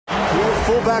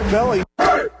fullback belly.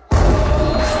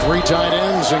 3 tight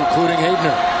ends, including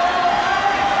Hayden.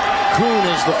 Kuhn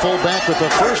is the fullback with the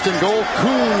first and goal.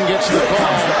 Kuhn gets the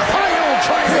call. Pile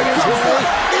trying his way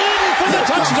in for the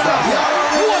touchdown.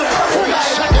 What a great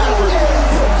second effort.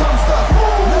 Here comes the.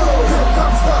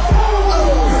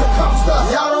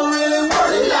 Y'all don't really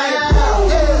want it like that.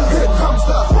 Here comes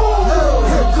the.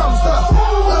 Here comes the.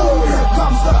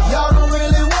 Y'all don't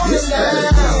really want it like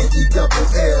that.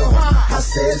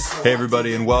 Hey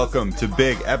everybody, and welcome to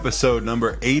big episode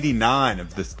number 89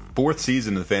 of the 4th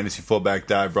season of the Fantasy Fullback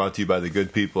Dive, brought to you by the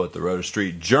good people at the Roto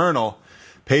Street Journal,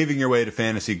 paving your way to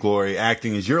fantasy glory,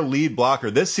 acting as your lead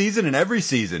blocker this season and every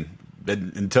season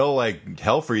until like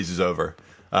hell freezes over,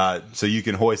 so you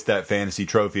can hoist that fantasy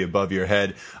trophy above your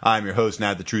head. I'm your host,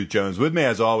 Nat the Truth Jones. With me,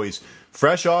 as always,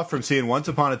 fresh off from seeing Once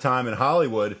Upon a Time in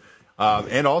Hollywood,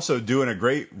 and also doing a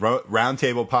great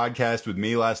roundtable podcast with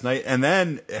me last night, and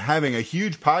then having a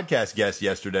huge podcast guest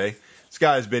yesterday. This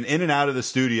guy's been in and out of the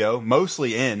studio,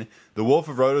 mostly in. The Wolf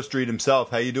of Roto Street himself.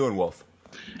 How you doing, Wolf?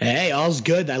 Hey, all's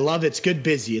good. I love it. It's good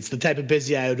busy. It's the type of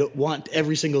busy I would want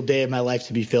every single day of my life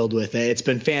to be filled with. It's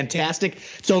been fantastic.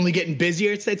 It's only getting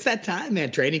busier. It's that time,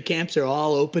 man. Training camps are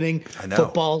all opening. I know.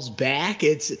 Football's back.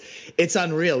 It's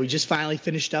unreal. We just finally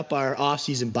finished up our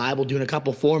off-season Bible, doing a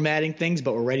couple formatting things,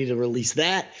 but we're ready to release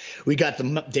that. We got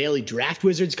the daily draft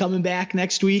wizards coming back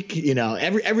next week. You know,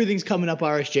 everything's coming up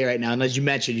RSJ right now. And as you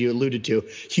mentioned, you alluded to,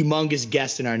 humongous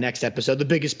guest in our next episode, the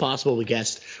biggest possible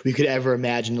guest we could ever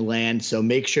imagine to land. So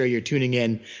make sure you're tuning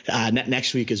in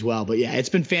next week as well. But yeah, it's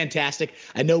been fantastic.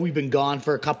 I know we've been gone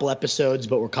for a couple episodes,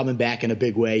 but we're coming back in a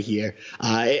big way here.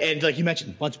 And like you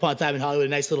mentioned, Once Upon a Time in Hollywood, a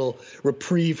nice little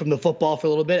reprieve from the football for a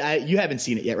little bit. You haven't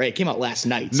seen it yet, right? It came out last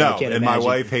night. So No, I can't and imagine. my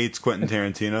wife hates Quentin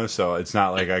Tarantino, so it's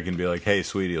not like I can be like, hey,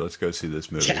 sweetie, let's go see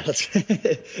this movie. Yeah,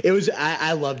 it was.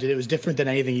 I loved it. It was different than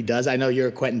anything he does. I know you're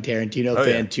a Quentin Tarantino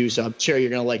fan too, so I'm sure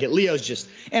you're gonna like it. Leo's just,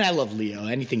 and I love Leo.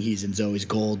 Anything he's in is always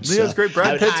gold. Leo's so great.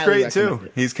 Brad Pitt's great too.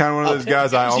 He's kind of one of those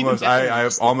guys I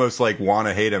almost like want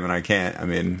to hate him, and I can't. I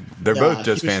mean, they're both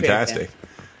just fantastic.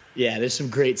 Yeah, there's some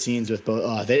great scenes with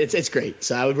both. It's great.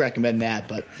 So I would recommend that.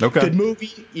 But Good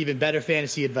movie, even better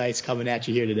fantasy advice coming at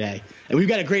you here today. And we've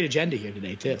got a great agenda here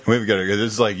today too.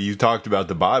 This is like, you talked about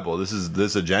the Bible.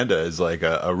 This agenda is like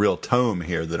a real tome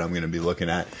here that I'm going to be looking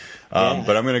at.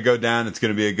 But I'm going to go down. It's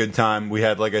going to be a good time. We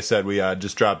had, like I said, we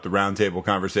just dropped the roundtable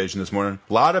conversation this morning.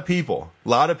 A lot of people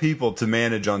to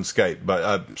manage on Skype,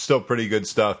 but still pretty good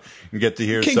stuff. And get to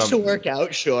hear Kinks to work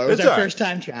out, sure. It was our first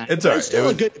time trying. It's still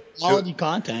a good quality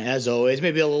content, as always.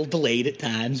 Maybe a little delayed at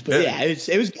times, but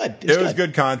it was good. It was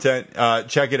good content.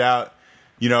 Check it out.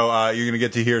 You know, you're going to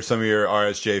get to hear some of your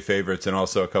RSJ favorites and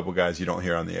also a couple guys you don't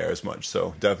hear on the air as much.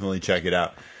 So definitely check it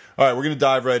out. All right, we're going to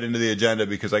dive right into the agenda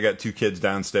because I got 2 kids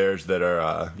downstairs that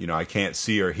are, I can't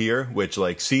see or hear, which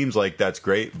seems like that's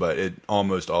great, but it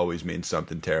almost always means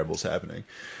something terrible's happening.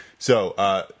 So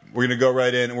we're going to go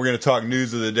right in and we're going to talk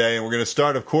news of the day, and we're going to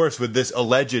start, of course, with this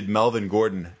alleged Melvin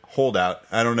Gordon holdout.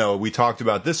 I don't know. We talked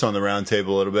about this on the roundtable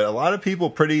a little bit. A lot of people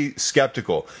pretty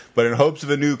skeptical, but in hopes of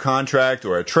a new contract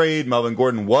or a trade, Melvin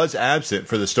Gordon was absent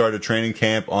for the start of training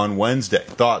camp on Wednesday.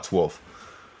 Thoughts, Wolf?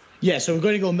 Yeah, so we're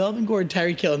going to go Melvin Gordon,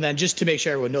 Tyreek Hill, and then just to make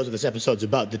sure everyone knows what this episode's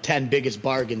about, the 10 biggest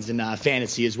bargains in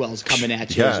fantasy as well as coming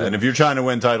at you. Yeah, and if you're trying to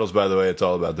win titles, by the way, it's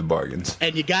all about the bargains.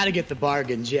 And you got to get the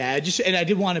bargains, yeah. And I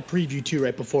did want to preview, too,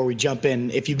 right before we jump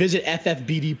in. If you visit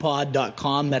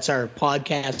ffbdpod.com, that's our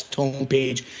podcast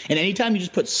homepage, and anytime you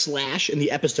just put / in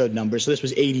the episode number, so this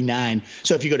was 89.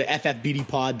 So if you go to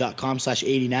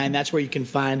ffbdpod.com/89, that's where you can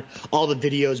find all the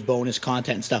videos, bonus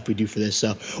content, and stuff we do for this.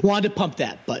 So wanted to pump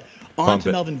that, but on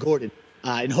to Melvin Gordon.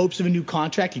 In hopes of a new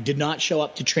contract, he did not show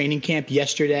up to training camp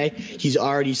yesterday. He's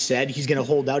already said he's going to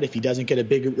hold out if he doesn't get a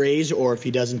big raise or if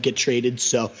he doesn't get traded.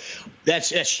 So that's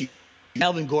huge.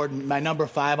 Melvin Gordon, my number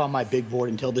 5 on my big board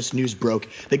until this news broke.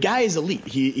 The guy is elite.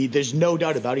 He there's no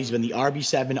doubt about it. He's been the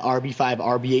RB7, RB5,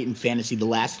 RB8 in fantasy the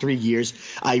last 3 years.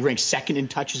 He ranks 2nd in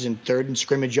touches and 3rd in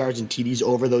scrimmage yards and TDs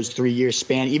over those 3-year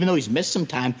span. Even though he's missed some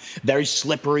time, very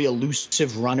slippery,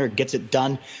 elusive runner, gets it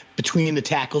done between the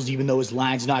tackles, even though his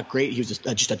line's not great. He was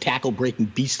just a tackle-breaking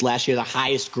beast last year, the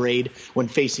highest grade when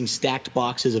facing stacked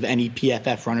boxes of any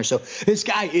PFF runner. So this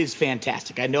guy is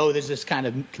fantastic. I know there's this kind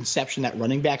of conception that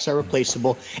running backs are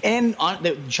replaceable, and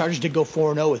the Chargers did go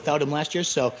 4-0 without him last year,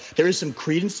 so there is some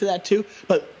credence to that too.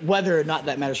 But whether or not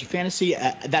that matters for fantasy,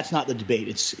 that's not the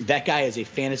debate. That guy is a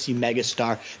fantasy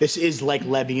megastar. This is like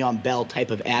Le'Veon Bell type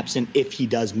of absent if he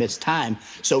does miss time.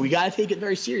 So we got to take it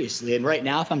very seriously. And right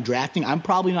now, if I'm drafting, I'm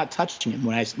probably not not touching him.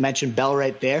 When I mentioned Bell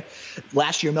right there,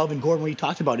 last year Melvin Gordon, when he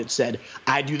talked about it, said,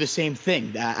 I do the same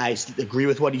thing. I agree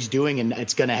with what he's doing, and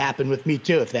it's going to happen with me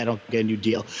too if they don't get a new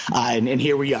deal. And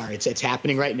here we are. It's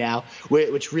happening right now,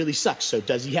 which really sucks. So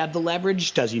does he have the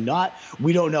leverage? Does he not?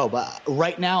 We don't know. But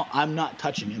right now, I'm not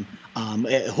touching him.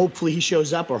 Hopefully he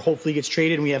shows up, or hopefully he gets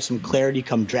traded and we have some clarity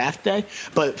come draft day.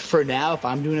 But for now, if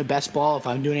I'm doing a best ball, if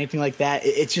I'm doing anything like that,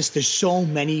 it's just there's so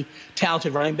many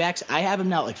talented running backs. I have him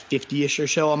now like 50-ish or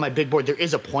so on my big board. There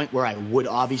is a point where I would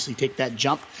obviously take that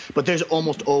jump, but there's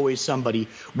almost always somebody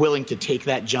willing to take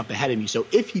that jump ahead of me. So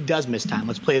if he does miss time,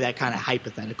 let's play that kind of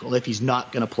hypothetical. If he's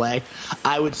not going to play,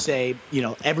 I would say,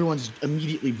 everyone's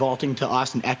immediately vaulting to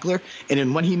Austin Eckler. And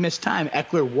then when he missed time,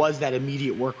 Eckler was that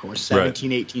immediate workhorse,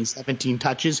 17, 18, 17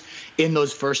 touches in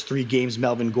those first 3 games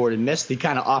Melvin Gordon missed. He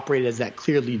kind of operated as that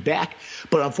clear lead back.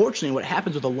 But unfortunately, what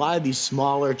happens with a lot of these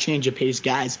smaller change of pace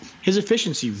guys, his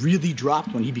efficiency really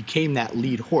dropped when he became that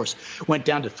lead horse. Went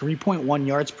down to 3.1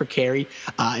 yards per carry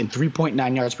and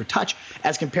 3.9 yards per touch,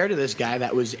 as compared to this guy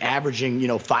that was averaging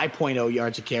 5.0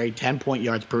 yards a carry, 10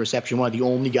 yards per reception, one of the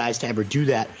only guys to ever do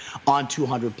that on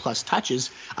 200 plus touches.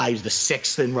 He was the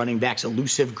 6th in running backs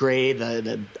elusive grade,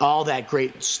 all that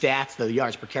great stats, the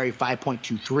yards per carry,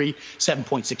 5.23,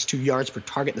 7.62 yards per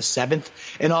target, the 7th,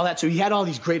 and all that. So he had all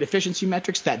these great efficiency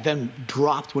metrics that then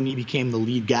dropped when he became the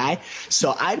lead guy.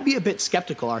 So I'd be a bit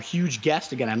skeptical. Our huge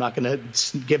guest, again, I'm not going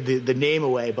to give the name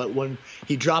away, but when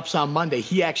he drops on Monday,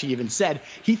 he actually even said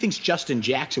he thinks Justin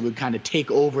Jackson would kind of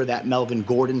take over that Melvin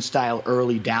Gordon style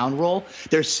early down role.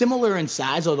 They're similar in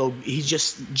size, although he's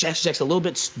Jackson a little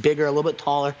bit bigger, a little bit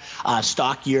taller,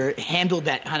 stockier, handled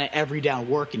that kind of every down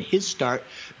work in his start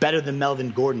better than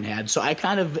Melvin Gordon had. So I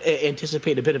kind of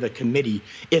anticipate a bit of a committee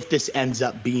if this ends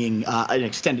up being an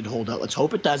extended holdout. Let's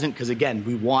hope it doesn't, because again,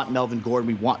 we want Melvin Gordon,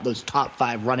 we want those top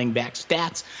 5 running back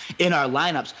stats in our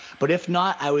lineups. But if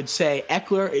not, I would say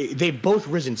Eckler, they've both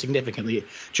risen significantly.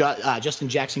 Justin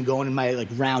Jackson going in my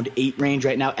round 8 range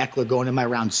right now, Eckler going in my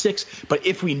round 6. But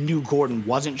if we knew Gordon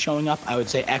wasn't showing up, I would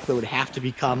say Eckler would have to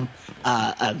become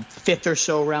a 5th or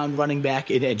so round running back,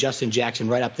 and Justin Jackson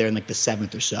right up there in the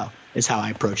 7th or so is how I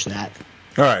approach that.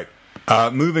 All right.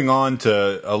 Moving on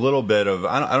to a little bit of,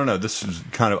 I don't know, this is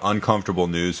kind of uncomfortable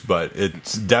news, but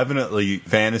it's definitely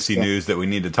fantasy news that we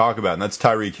need to talk about, and that's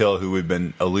Tyreek Hill, who we've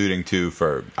been alluding to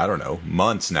for,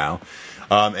 months now.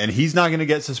 And he's not going to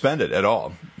get suspended at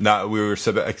all. Now, we were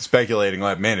speculating,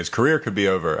 his career could be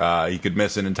over. He could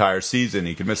miss an entire season.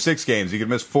 He could miss 6 games. He could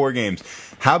miss 4 games.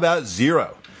 How about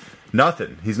 0?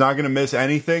 Nothing. He's not going to miss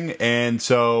anything. And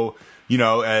so,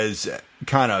 as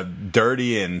kind of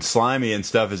dirty and slimy and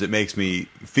stuff as it makes me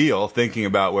feel thinking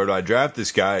about where do I draft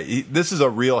this guy, this is a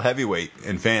real heavyweight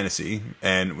in fantasy,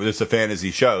 and it's a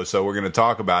fantasy show, so we're going to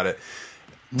talk about it.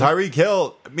 Tyreek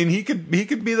Hill, he could be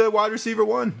the wide receiver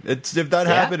 1. If that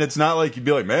happened, it's not like you'd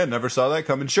be like, man, never saw that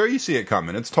coming. Sure, you see it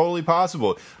coming. It's totally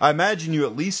possible. I imagine you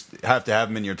at least have to have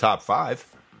him in your top 5.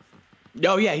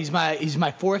 Oh yeah, he's my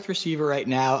 4th receiver right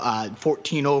now,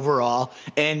 14 overall.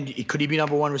 And could he be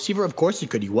number 1 receiver? Of course he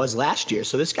could. He was last year.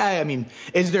 So this guy,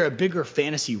 is there a bigger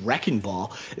fantasy wrecking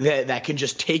ball that can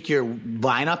just take your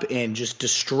lineup and just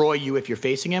destroy you if you're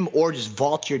facing him, or just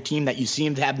vault your team that you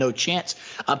seem to have no chance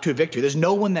up to a victory? There's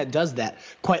no one that does that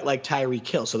quite like Tyreek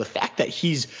Hill. So the fact that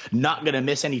he's not going to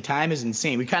miss any time is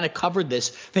insane. We kind of covered this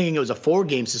thinking it was a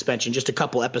 4-game suspension just a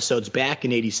couple episodes back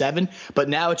in 87, but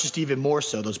now it's just even more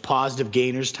so. Those positive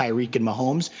gainers, Tyreek and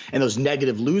Mahomes, and those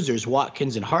negative losers,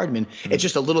 Watkins and Hardman. It's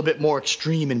just a little bit more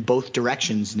extreme in both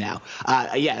directions now.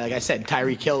 Like I said,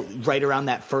 Tyreek Hill right around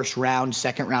that 1st round,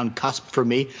 2nd round cusp for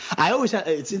me. I always have,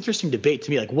 it's interesting debate to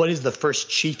me, what is the first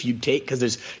Chief you'd take? Because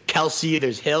there's Kelsey,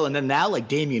 there's Hill, and then now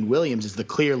Damian Williams is the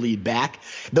clear lead back.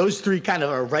 Those 3 kind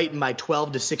of are right in my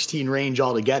 12 to 16 range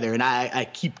altogether, and I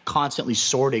keep constantly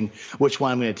sorting which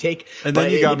one I'm going to take. And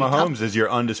then you got Mahomes as your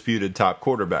undisputed top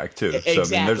quarterback too. Exactly.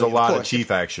 So there's a lot of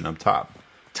Chief action up top.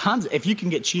 Tons. If you can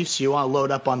get Chiefs, you want to load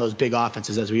up on those big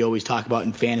offenses, as we always talk about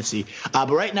in fantasy. But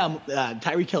right now,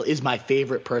 Tyreek Hill is my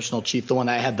favorite personal Chief, the one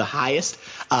that I have the highest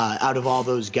out of all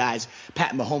those guys.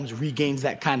 Pat Mahomes regains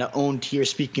that kind of own tier.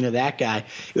 Speaking of that guy,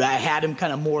 I had him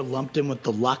kind of more lumped in with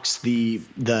the Lux, the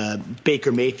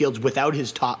Baker Mayfields, without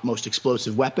his top most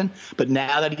explosive weapon. But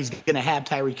now that he's going to have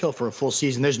Tyreek Hill for a full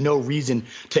season, there's no reason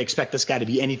to expect this guy to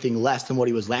be anything less than what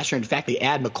he was last year. In fact, they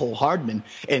add McCole Hardman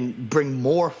and bring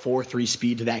more 4.3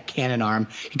 speed to that cannon arm,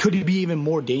 he could be even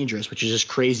more dangerous, which is just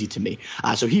crazy to me.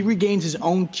 So he regains his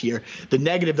own tier. The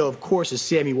negative, though, of course, is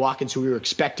Sammy Watkins, who we were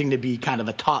expecting to be kind of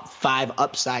a top 5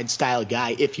 upside style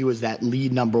guy if he was that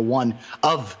lead number 1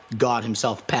 of God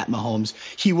himself, Pat Mahomes.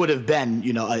 He would have been,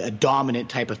 a dominant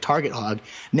type of target hog.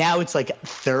 Now it's like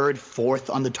 3rd,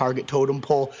 4th on the target totem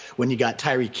pole when you got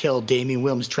Tyreek Hill, Damian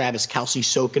Williams, Travis Kelce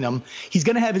soaking him. He's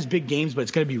going to have his big games, but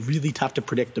it's going to be really tough to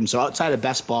predict him. So outside of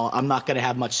best ball, I'm not going to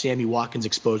have much Sammy Watkins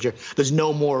exposure. There's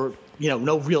no more,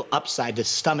 no real upside to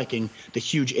stomaching the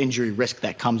huge injury risk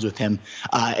that comes with him.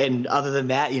 And other than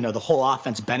that, the whole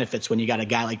offense benefits when you got a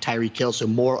guy like Tyreek Hill, so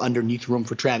more underneath room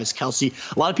for Travis Kelce.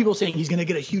 A lot of people saying he's going to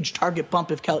get a huge target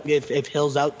bump if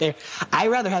Hill's out there. I'd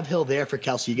rather have Hill there for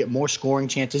Kelce. You get more scoring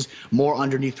chances, more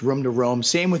underneath room to roam.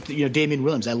 Same with Damian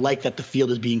Williams. I like that the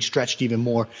field is being stretched even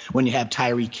more when you have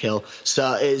Tyreek Hill.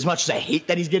 So as much as I hate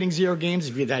that he's getting 0 games,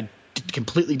 if you had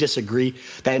completely disagree.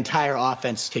 That entire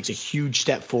offense takes a huge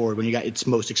step forward when you got its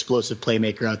most explosive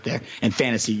playmaker out there. And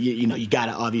fantasy, you got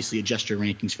to obviously adjust your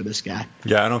rankings for this guy.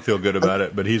 Yeah, I don't feel good about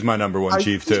it, but he's my number 1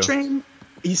 Chief too.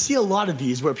 You see a lot of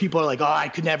these where people are like, I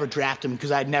could never draft him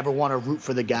because I'd never want to root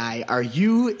for the guy. Are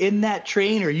you in that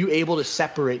train? Or are you able to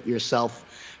separate yourself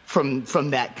from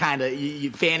that kind of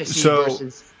fantasy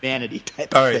versus humanity type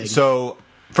of thing? All right, so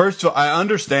first of all, I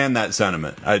understand that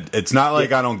sentiment. It's not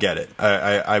like I don't get it.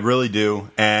 I really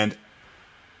do. And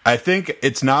I think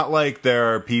it's not like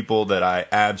there are people that I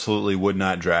absolutely would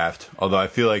not draft, although I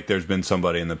feel like there's been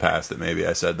somebody in the past that maybe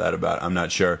I said that about. I'm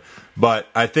not sure. But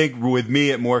I think with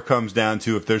me, it more comes down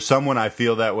to if there's someone I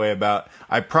feel that way about,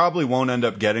 I probably won't end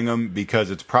up getting them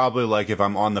because it's probably like if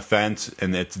I'm on the fence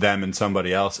and it's them and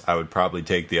somebody else, I would probably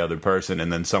take the other person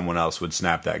and then someone else would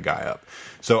snap that guy up.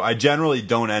 So I generally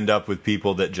don't end up with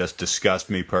people that just disgust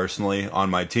me personally on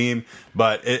my team,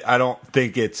 but I don't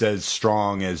think it's as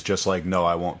strong as just like, no,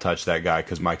 I won't touch that guy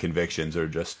because my convictions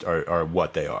are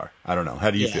what they are. I don't know.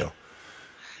 How do you feel?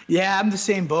 Yeah, I'm the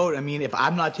same boat. I mean, if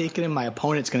I'm not taking him, my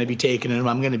opponent's going to be taking him.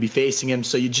 I'm going to be facing him.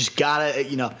 So you just got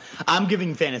to, I'm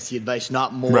giving fantasy advice,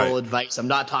 not moral advice. I'm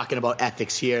not talking about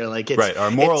ethics here. Right. Our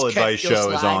moral advice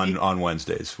show is on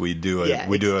Wednesdays. We do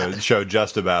a show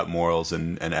just about morals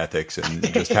and ethics and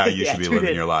just how you should be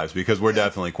living your lives because we're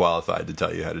definitely qualified to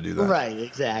tell you how to do that. Right,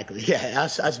 exactly. Yeah,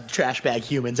 us trash bag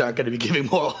humans aren't going to be giving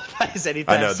moral advice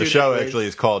anytime soon. I know. The show actually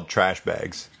is called Trash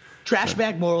Bags. Trash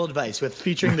bag moral advice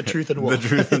featuring the Truth and Wolf. The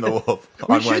Truth and the Wolf.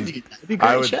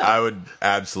 I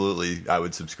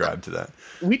would subscribe to that.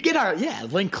 We'd get our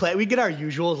we'd get our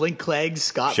usual Link Clegg,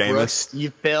 Scott Seamus. Brooks,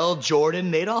 Steve Phil, Jordan.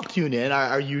 They'd all tune in.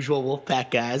 Our usual Wolfpack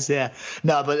guys. Yeah.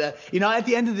 No, but at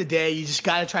the end of the day, you just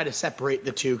got to try to separate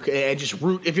the two and just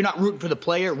root. If you're not rooting for the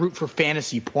player, root for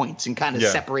fantasy points and kind of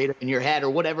separate it in your head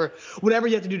or whatever you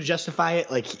have to do to justify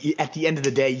it. Like at the end of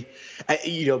the day,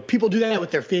 people do that with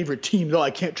their favorite teams.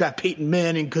 I can't draft Peyton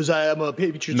Manning because I'm a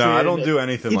Patriots fan. No, I don't do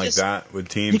anything like that with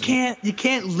teams. You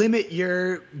can't limit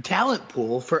your talent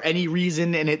pool for any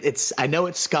reason, and I know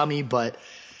it's scummy, but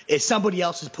it's somebody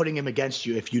else is putting him against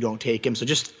you if you don't take him. So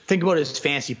just think about his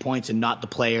fantasy points and not the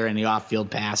player and the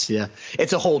off-field pass. Yeah,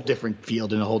 it's a whole different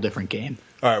field and a whole different game.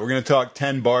 All right, we're going to talk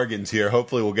 10 bargains here.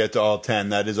 Hopefully, we'll get to all 10.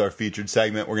 That is our featured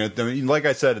segment. Like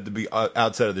I said at the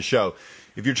outset of the show,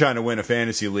 if you're trying to win a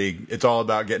fantasy league, it's all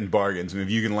about getting bargains. I mean,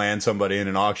 if you can land somebody in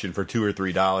an auction for $2 or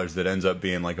 $3 that ends up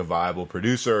being like a viable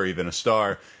producer or even a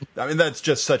star, I mean, that's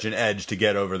just such an edge to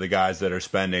get over the guys that are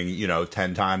spending,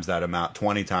 10 times that amount,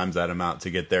 20 times that amount to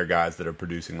get their guys that are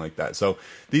producing like that. So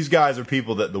these guys are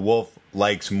people that the Wolf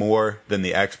likes more than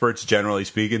the experts, generally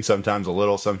speaking, sometimes a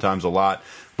little, sometimes a lot.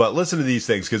 But listen to these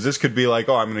things, because this could be like,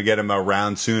 I'm going to get him a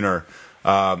round sooner.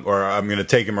 Or I'm going to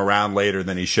take him around later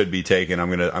than he should be taken.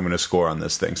 I'm going to score on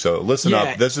this thing. So listen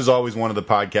up. This is always one of the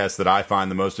podcasts that I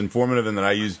find the most informative and that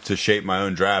I use to shape my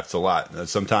own drafts a lot.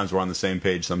 Sometimes we're on the same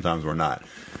page, sometimes we're not.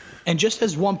 And just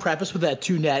as one preface with that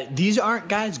too, Nat, these aren't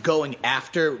guys going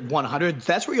after 100.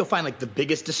 That's where you'll find like the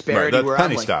biggest disparity. Right, where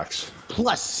penny I'm like stocks.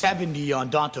 Plus 70 on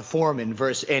Donta Foreman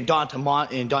and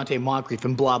Dante Moncrief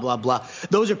and blah, blah, blah.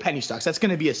 Those are penny stocks. That's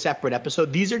going to be a separate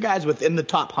episode. These are guys within the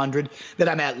top 100 that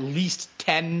I'm at least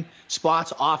 10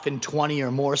 spots, often 20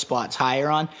 or more spots higher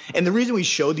on. And the reason we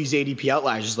show these ADP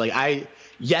outliers is like I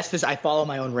follow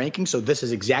my own ranking, so this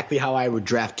is exactly how I would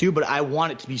draft too, but I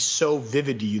want it to be so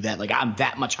vivid to you that like I'm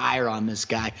that much higher on this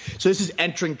guy. So this is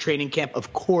entering training camp.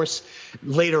 Of course,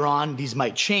 later on, these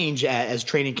might change as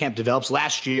training camp develops.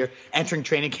 Last year, entering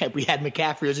training camp, we had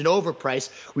McCaffrey as an overprice.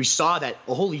 We saw that,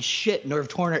 holy shit, Nerve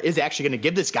Turner is actually going to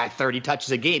give this guy 30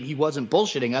 touches a game. He wasn't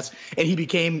bullshitting us, and he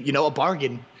became, a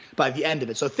bargain by the end of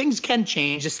it. So things can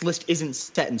change. This list isn't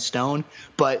set in stone.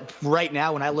 But right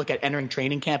now, when I look at entering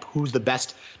training camp, who's the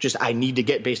best I need to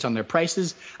get based on their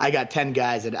prices, I got 10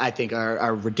 guys that I think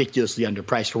are ridiculously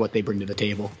underpriced for what they bring to the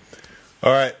table.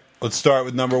 All right. Let's start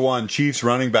with number one, Chiefs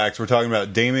running backs. We're talking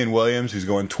about Damian Williams, who's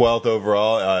going 12th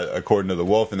overall, according to the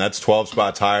Wolf, and that's 12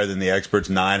 spots higher than the experts,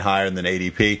 9 higher than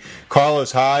ADP.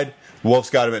 Carlos Hyde, Wolf's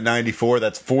got him at 94.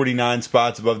 That's 49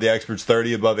 spots above the experts,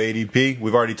 30 above ADP.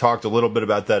 We've already talked a little bit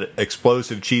about that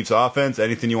explosive Chiefs offense.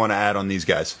 Anything you want to add on these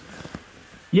guys?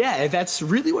 Yeah, that's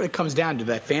really what it comes down to.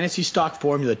 That fantasy stock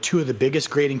formula, two of the biggest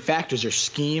grading factors are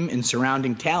scheme and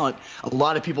surrounding talent. A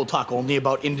lot of people talk only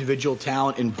about individual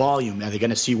talent and volume. Are they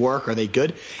going to see work? Are they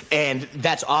good? And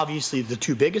that's obviously the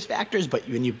two biggest factors, but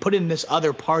when you put in this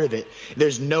other part of it,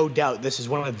 there's no doubt this is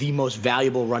one of the most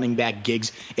valuable running back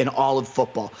gigs in all of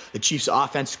football. The Chiefs'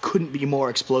 offense couldn't be more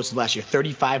explosive last year,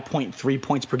 35.3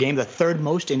 points per game, the third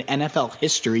most in NFL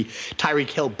history. Tyreek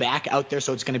Hill back out there,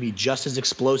 so it's going to be just as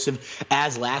explosive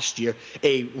as last year,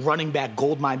 a running back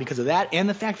goldmine because of that, and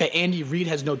the fact that Andy Reid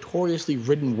has notoriously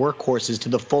ridden workhorses to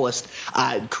the fullest.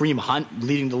 Kareem Hunt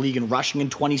leading the league in rushing in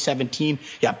 2017.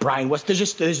 Yeah, Brian West.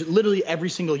 There's literally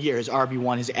every single year his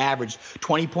RB1 has averaged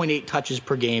 20.8 touches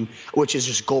per game, which is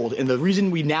just gold. And the reason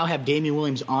we now have Damian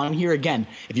Williams on here again,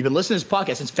 if you've been listening to this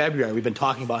podcast since February, we've been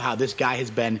talking about how this guy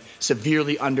has been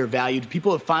severely undervalued.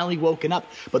 People have finally woken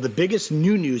up, but the biggest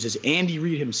new news is Andy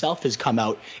Reid himself has come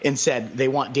out and said they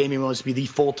want Damian Williams to be the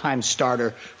full-time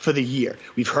starter for the year.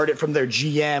 We've heard it from their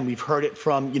GM. We've heard it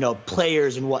from,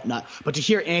 players and whatnot. But to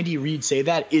hear Andy Reid say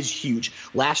that is huge.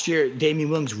 Last year, Damian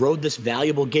Williams rode this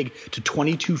valuable gig to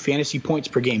 22 fantasy points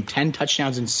per game, 10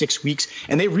 touchdowns in 6 weeks,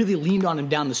 and they really leaned on him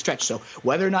down the stretch. So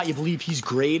whether or not you believe he's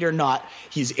great or not,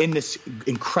 he's in this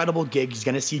incredible gig. He's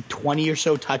going to see 20 or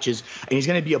so touches, and he's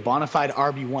going to be a bona fide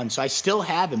RB1. So I still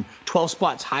have him 12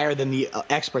 spots higher than the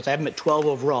experts. I have him at 12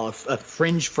 overall, a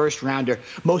fringe first rounder.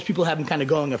 Most people have him kind of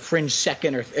going a fringe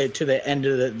second or to the end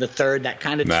of the third, that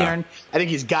kind of turn. I think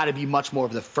he's got to be much more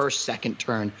of the first, second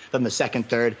turn than the second,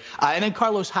 third. And then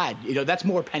Carlos Hyde, that's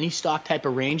more penny stock type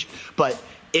of range. But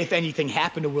if anything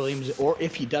happened to Williams, or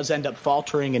if he does end up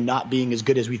faltering and not being as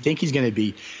good as we think he's going to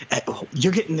be,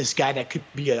 you're getting this guy that could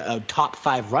be a top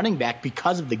 5 running back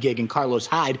because of the gig in Carlos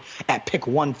Hyde at pick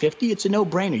 150. It's a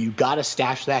no-brainer. You got to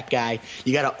stash that guy.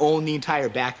 You got to own the entire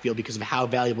backfield because of how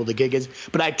valuable the gig is.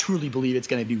 But I truly believe it's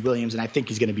going to be Williams, and I think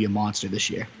he's going to be a monster this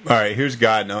year. All right, here's a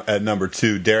guy at number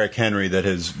 2, Derrick Henry, that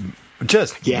has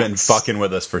just been fucking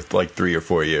with us for like 3 or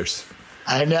 4 years.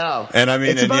 I know. And I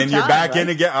mean, and you're back in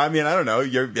again. I mean, I don't know.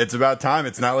 It's about time.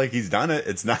 It's not like he's done it.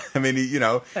 It's not. I mean,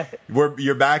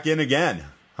 you're back in again.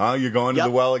 Huh? You're going to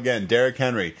the well again. Derrick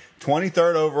Henry,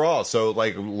 23rd overall. So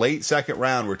like late second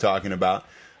round, we're talking about.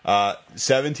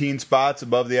 17 spots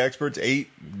above the experts,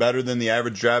 8 better than the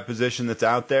average draft position that's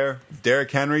out there. Derrick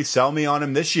Henry, sell me on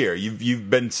him this year. You've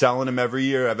been selling him every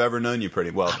year I've ever known you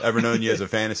ever known you as a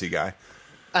fantasy guy.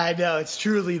 I know, it's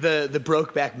truly the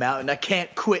Brokeback Mountain. I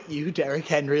can't quit you, Derrick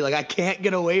Henry. Like, I can't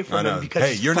get away from him because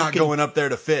hey, you're not going up there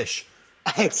to fish.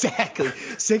 Exactly.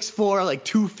 6'4", like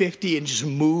 250, and just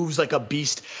moves like a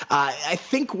beast. I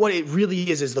think what it really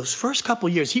is those first couple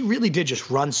of years, he really did just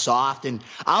run soft. And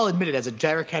I'll admit it, as a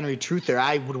Derrick Henry truther,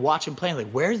 I would watch him play. Like,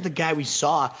 where's the guy we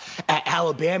saw at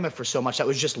Alabama for so much that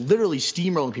was just literally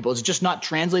steamrolling people? It's just not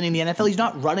translating in the NFL. He's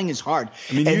not running as hard.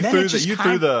 I mean, you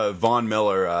threw the Von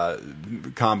Miller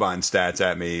combine stats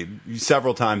at me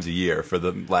several times a year for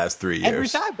the last 3 years. Every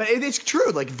time. But it's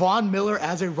true. Like, Von Miller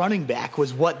as a running back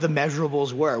was what the measurable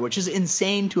were, which is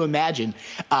insane to imagine.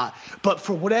 But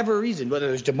for whatever reason, whether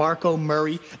it was DeMarco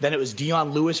Murray, then it was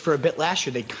Dion Lewis for a bit last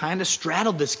year, they kind of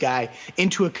straddled this guy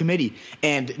into a committee.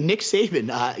 And Nick Saban,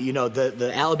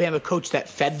 the Alabama coach that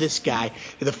fed this guy,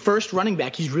 the first running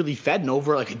back he's really fed in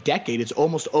over like a decade. It's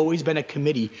almost always been a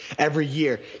committee every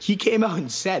year. He came out and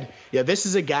said, this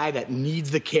is a guy that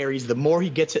needs the carries. The more he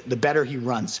gets it, the better he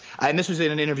runs. And this was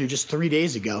in an interview just 3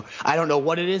 days ago. I don't know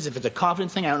what it is, if it's a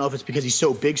confidence thing. I don't know if it's because he's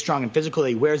so big, strong, and physical that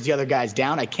he wears the other guys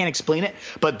down. I can't explain it,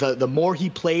 but the more he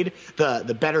played,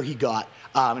 the better he got.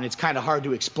 And it's kind of hard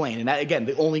to explain. And that, again,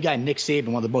 the only guy, Nick Saban,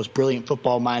 one of the most brilliant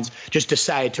football minds, just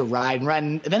decided to ride and ride.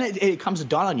 And then it comes to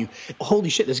dawn on you, holy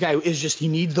shit, this guy is just, he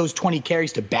needs those 20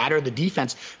 carries to batter the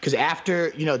defense, because after,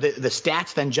 the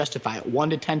stats then justify it. 1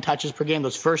 to 10 touches per game.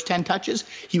 Those first 10 touches,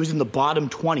 he was in the bottom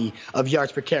 20 of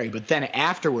yards per carry. But then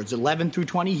afterwards, 11 through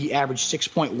 20, he averaged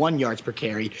 6.1 yards per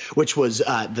carry, which was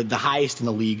the highest in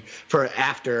the league for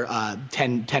after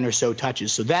 10 or so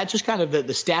touches. So that's just kind of the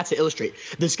stats that illustrate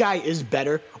this guy is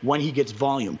better when he gets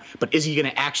volume. But is he going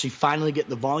to actually finally get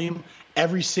the volume?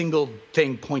 every single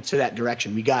thing points to that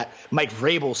direction. We got Mike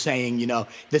Vrabel saying,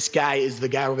 this guy is the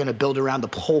guy we're going to build around.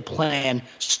 The whole plan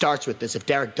starts with this. If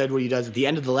Derek did what he does at the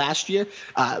end of the last year,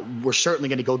 we're certainly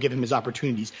going to go give him his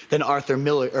opportunities. Then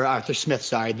Arthur Smith,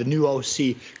 the new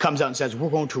OC, comes out and says, we're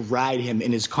going to ride him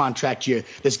in his contract year.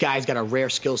 This guy's got a rare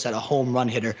skill set, a home run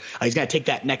hitter. He's going to take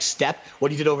that next step.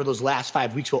 What he did over those last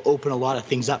 5 weeks will open a lot of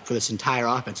things up for this entire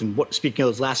offense. And speaking of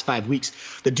those last 5 weeks,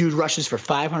 the dude rushes for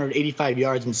 585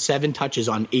 yards and 7 touches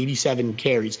on 87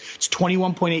 carries. It's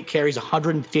 21.8 carries,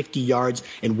 150 yards,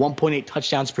 and 1.8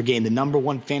 touchdowns per game. The number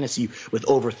one fantasy with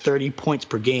over 30 points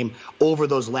per game over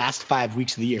those last 5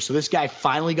 weeks of the year. So this guy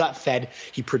finally got fed.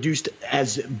 He produced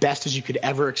as best as you could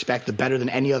ever expect, the better than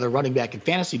any other running back in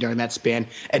fantasy during that span.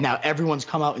 And now everyone's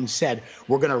come out and said,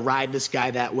 we're going to ride this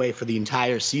guy that way for the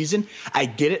entire season. I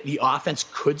get it. The offense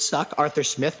could suck. Arthur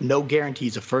Smith, no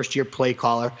guarantees, a first-year play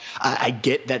caller. I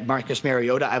get that Marcus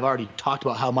Mariota, I've already talked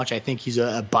about how much I think he's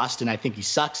a bust, and I think he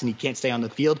sucks and he can't stay on the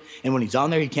field, and when he's on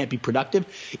there he can't be productive.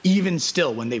 Even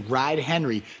still, when they ride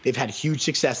Henry, they've had huge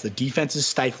success. The defense is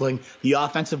stifling. The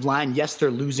offensive line, yes,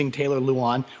 they're losing Taylor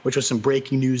Lewan, which was some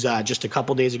breaking news just a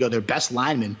couple days ago. Their best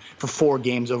lineman for 4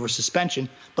 games over suspension,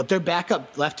 but their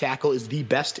backup left tackle is the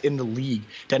best in the league.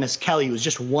 Dennis Kelly was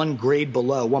just 1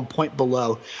 point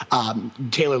below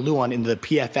Taylor Lewan in the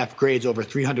PFF grades over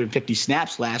 350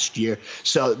 snaps last year.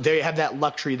 So they have that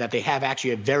luxury that they have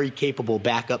actually a very capable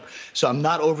backup. So I'm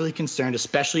not overly concerned,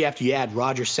 especially after you add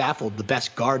Roger Saffold, the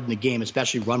best guard in the game,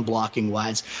 especially run blocking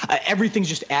wise. Everything's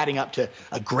just adding up to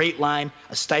a great line,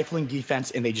 a stifling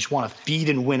defense, and they just want to feed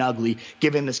and win ugly,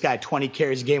 giving this guy 20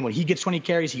 carries a game. When he gets 20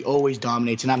 carries, he always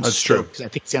dominates, and I'm stoked because I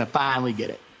think he's going to finally get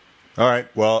it. All right.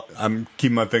 Well, I'm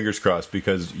keeping my fingers crossed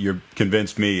because you're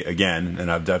convinced me again,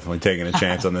 and I've definitely taken a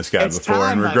chance on this guy before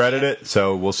and regretted it.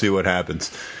 So we'll see what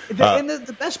happens. And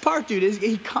the best part, dude, is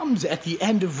he comes at the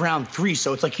end of round 3.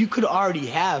 So it's like you could already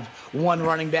have 1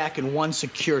 running back and 1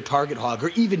 secure target hog, or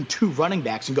even 2 running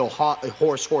backs and go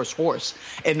horse,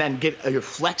 and then get your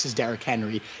flex as Derrick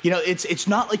Henry. It's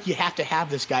not like you have to have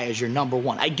this guy as your number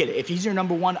 1. I get it. If he's your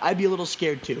number 1, I'd be a little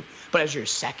scared too. But as your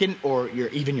second or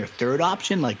even your third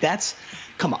option, like that's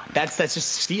just a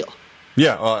steal.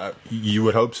 Yeah, you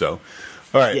would hope so.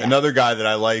 All right, Another guy that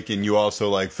I like and you also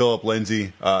like, Phillip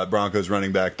Lindsay, Broncos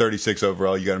running back, 36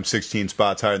 overall. You got him 16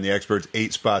 spots higher than the experts,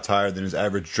 8 spots higher than his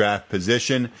average draft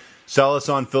position. Sell us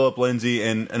on Phillip Lindsay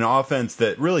and an offense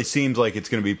that really seems like it's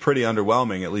going to be pretty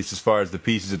underwhelming, at least as far as the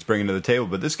pieces it's bringing to the table.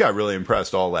 But this guy really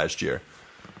impressed all last year.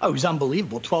 Oh, he's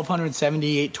unbelievable.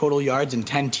 1,278 total yards and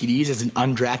 10 TDs as an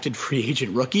undrafted free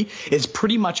agent rookie is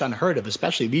pretty much unheard of,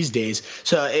 especially these days.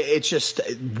 So it's just,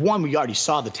 one, we already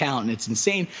saw the talent, and it's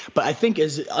insane. But I think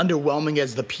as underwhelming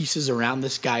as the pieces around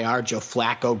this guy are, Joe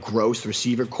Flacco, gross,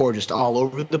 receiver core just all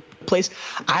over the place,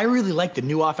 I really like the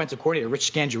new offensive coordinator,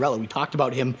 Rich Scangarello. We talked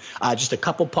about him just a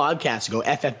couple podcasts ago,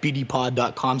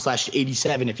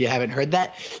 ffbdpod.com/87 if you haven't heard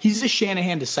that. He's a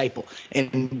Shanahan disciple.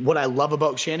 And what I love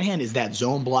about Shanahan is that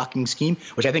zone blocking scheme,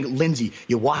 which I think Lindsay,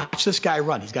 you watch this guy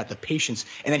run, he's got the patience,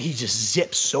 and then he just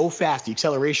zips so fast. The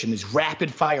acceleration is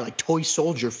rapid fire, like toy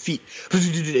soldier feet,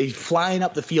 flying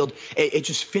up the field. It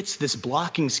just fits this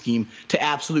blocking scheme to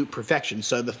absolute perfection.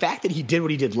 So the fact that he did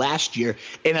what he did last year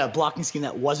in a blocking scheme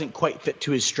that wasn't quite fit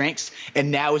to his strengths,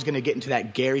 and now is going to get into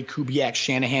that Gary Kubiak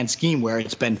Shanahan scheme where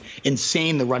it's been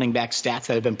insane, the running back stats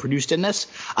that have been produced in this.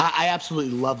 I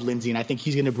absolutely love Lindsay, and I think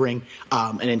he's going to bring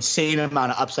an insane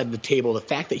amount of upside to the table. The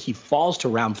fact that he falls to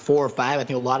round 4 or 5, I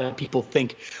think a lot of people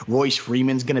think Royce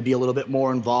Freeman's going to be a little bit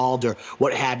more involved or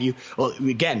what have you. Well,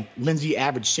 again, Lindsay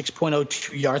averaged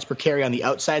 6.02 yards per carry on the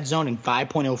outside zone and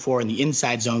 5.04 in the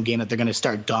inside zone game that they're going to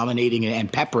start dominating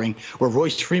and peppering, where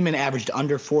Royce Freeman averaged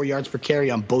under 4 yards per carry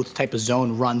on both type of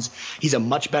zone runs. He's a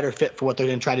much better fit for what they're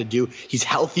going to try to do. He's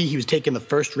healthy. He was taking the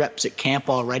first reps at camp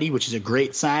already, which is a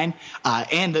great sign.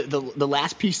 And the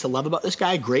last piece to love about this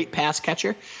guy, great pass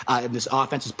catcher. This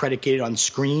offense is predicated on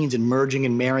screens and merging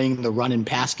and marrying the run and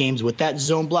pass games with that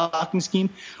zone blocking scheme.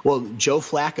 Well, Joe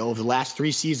Flacco, over the last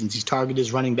 3 seasons, he's targeted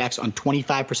his running backs on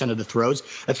 25% of the throws.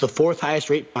 That's the 4th highest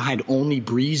rate behind only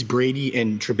Breeze, Brady,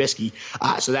 and Trubisky.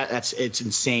 So it's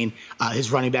insane.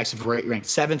 His running backs have ranked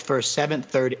 7th, 1st, 7th,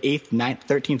 3rd, 8th, 9th,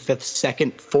 13th, 5th,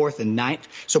 2nd, 4th, and 9th.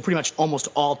 So pretty much almost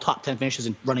all top 10 finishes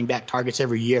in running back targets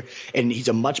every year. And he's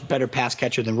a much better pass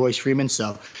catcher than Royce Freeman.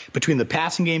 So between the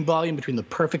passing game volume, between the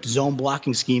perfect zone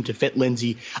blocking scheme to fit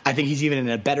Lindsay, I think he's even in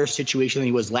a better situation than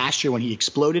he was last year when he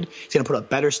exploded. He's going to put up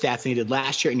better stats than he did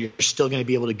last year, and you're still going to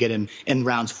be able to get him in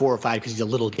rounds 4 or 5 because he's a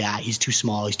little guy. He's too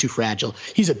small. He's too fragile.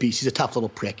 He's a beast. He's a tough little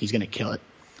prick. He's going to kill it.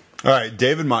 All right,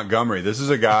 David Montgomery. This is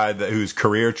a guy whose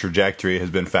career trajectory has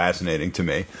been fascinating to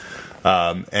me.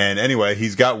 And anyway,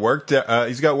 he's got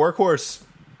workhorse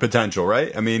potential,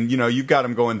 right? I mean, you've got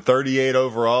him going 38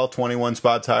 overall, 21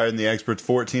 spots higher than the experts,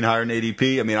 14 higher than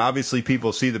ADP. I mean, obviously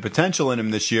people see the potential in him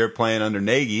this year playing under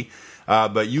Nagy,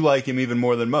 but you like him even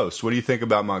more than most. What do you think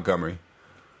about Montgomery?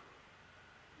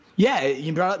 Yeah,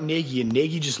 you brought up Nagy, and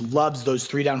Nagy just loves those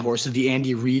three-down horses, the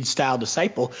Andy Reid-style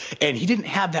disciple, and he didn't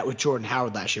have that with Jordan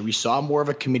Howard last year. We saw more of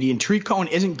a committee, and Tariq Cohen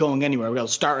isn't going anywhere. We'll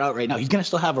start out right now. He's going to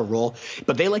still have a role,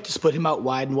 but they like to split him out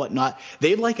wide and whatnot.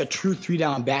 They like a true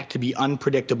three-down back to be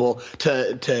unpredictable,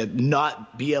 to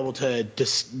not be able to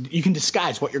you can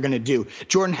disguise what you're going to do.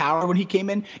 Jordan Howard, when he came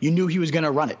in, you knew he was going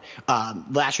to run it.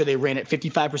 Last year they ran it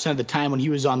 55% of the time when he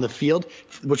was on the field,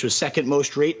 which was second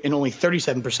most rate, and only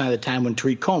 37% of the time when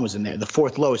Tariq Cohen was in there, the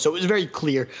fourth lowest. So it was very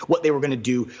clear what they were going to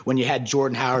do when you had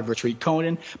Jordan Howard versus Tariq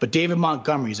Cohen. But David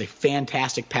Montgomery is a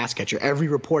fantastic pass catcher. Every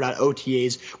report out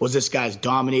OTAs was this guy's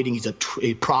dominating. He's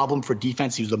a problem for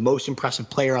defense. He was the most impressive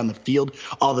player on the field.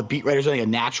 All the beat writers are like a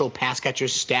natural pass catcher,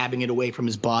 stabbing it away from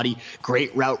his body.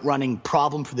 Great route running,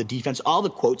 problem for the defense. All the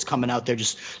quotes coming out there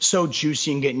just so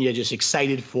juicy and getting you just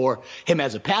excited for him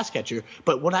as a pass catcher.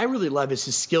 But what I really love is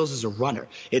his skills as a runner.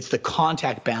 It's the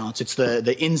contact balance. It's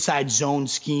the inside zone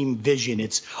scheme vision.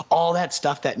 It's all that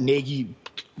stuff that Nagy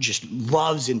just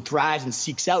loves and thrives and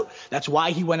seeks out. That's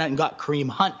why he went out and got Kareem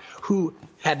Hunt, who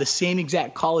had the same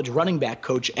exact college running back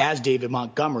coach as David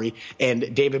Montgomery.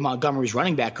 And David Montgomery's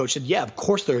running back coach said, yeah, of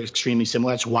course they're extremely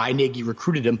similar. That's why Nagy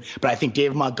recruited him. But I think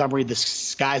David Montgomery, the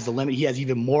sky's the limit. He has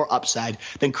even more upside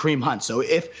than Kareem Hunt. So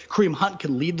if Kareem Hunt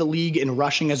can lead the league in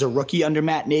rushing as a rookie under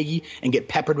Matt Nagy and get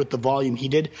peppered with the volume he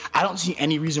did, I don't see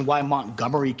any reason why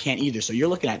Montgomery can't either. So you're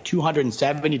looking at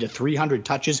 270 to 300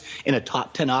 touches in a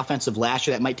top 10 offensive last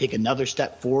year. That might take another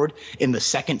step forward in the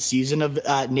second season of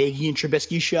Nagy and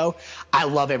Trubisky show.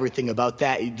 I love everything about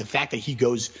that. The fact that he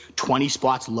goes 20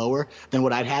 spots lower than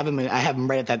what I'd have him. I have him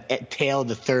right at that tail of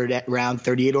the third round,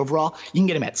 38 overall. You can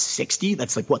get him at 60.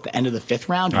 That's like, what, the end of the fifth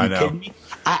round? Are you kidding me?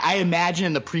 I imagine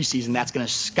in the preseason that's going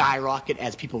to skyrocket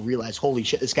as people realize, holy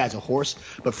shit, this guy's a horse.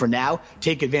 But for now,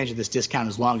 take advantage of this discount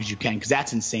as long as you can, because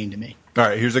that's insane to me. All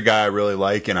right, here's a guy I really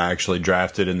like, and I actually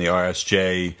drafted in the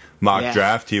RSJ mock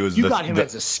draft. He was got him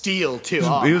as a steal too.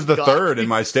 He was the third in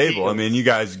my stable. I mean, you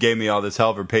guys gave me all this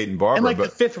hell for Peyton Barber, and like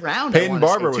but the fifth round, Peyton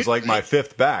Barber was like my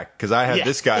fifth back because I had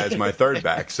this guy as my third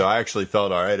back, so I actually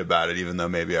felt all right about it, even though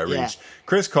maybe I reached.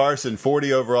 Chris Carson,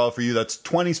 40 overall for you. That's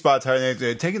 20 spots higher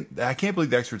than I can't believe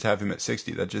the experts have him at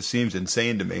 60. That just seems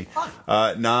insane to me.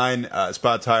 9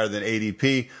 spots higher than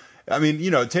ADP. I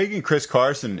mean, taking Chris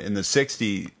Carson in the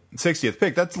 60th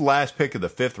pick, that's the last pick of the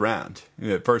fifth round,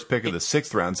 first pick of the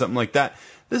sixth round, something like that.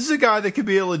 This is a guy that could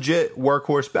be a legit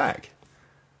workhorse back.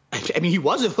 I mean, he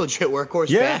was a legit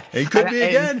workhorse back. Yeah, he could be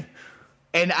again.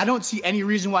 And I don't see any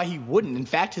reason why he wouldn't. In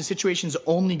fact, his situation's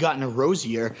only gotten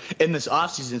rosier in this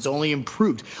offseason. It's only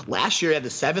improved. Last year, he had the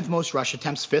 7th most rush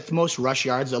attempts, 5th most rush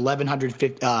yards,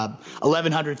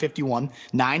 1,151,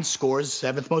 9 scores,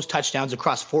 7th most touchdowns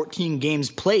across 14 games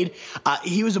played.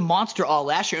 He was a monster all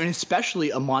last year, and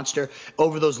especially a monster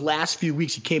over those last few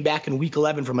weeks. He came back in Week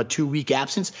 11 from a 2-week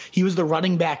absence. He was the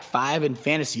running back 5 in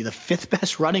fantasy, the 5th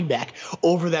best running back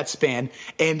over that span.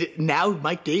 And now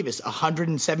Mike Davis,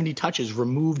 170 touches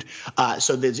removed,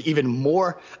 so there's even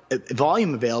more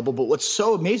volume available. But what's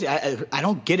so amazing, I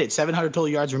don't get it, 700 total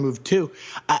yards removed too.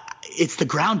 It's the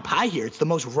ground pie here. It's the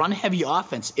most run-heavy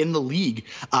offense in the league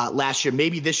last year.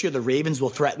 Maybe this year the Ravens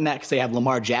will threaten that because they have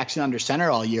Lamar Jackson under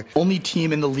center all year. Only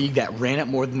team in the league that ran it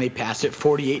more than they passed it,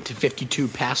 48 to 52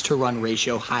 pass-to-run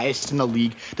ratio, highest in the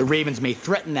league. The Ravens may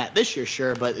threaten that this year,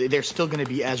 sure, but they're still going to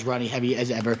be as runny-heavy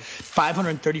as ever.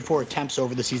 534 attempts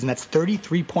over the season. That's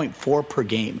 33.4 per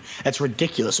game. That's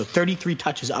ridiculous. So 33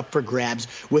 touches up for grabs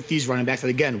with these running backs. And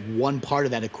again, one part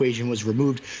of that equation was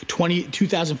removed.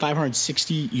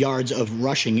 2,560 yards of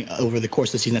rushing over the course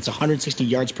of the season. That's 160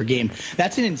 yards per game.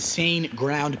 That's an insane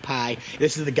ground pie.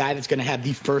 This is the guy that's going to have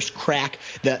the first crack,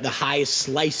 the highest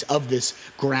slice of this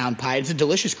ground pie. It's a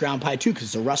delicious ground pie too, because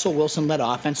it's a Russell Wilson-led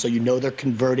offense, so they're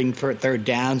converting for third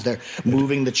downs. They're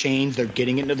moving the chains. They're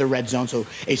getting into the red zone. So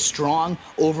a strong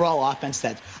overall offense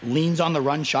that leans on the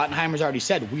run. Schottenheimer's already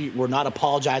said we're not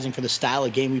apologizing for the style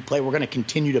of game we play. We're going to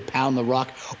continue to pound the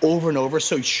rock over and over.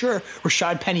 So sure,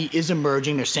 Rashad Penny is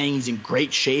emerging. They're saying he's in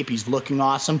great shape. He's looking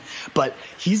awesome, but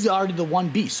he's already the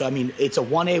 1B. So, I mean, it's a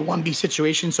 1A, 1B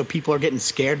situation, so people are getting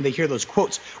scared and they hear those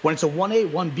quotes. When it's a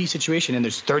 1A, 1B situation and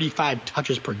there's 35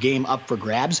 touches per game up for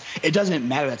grabs, it doesn't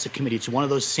matter that's a committee. It's one of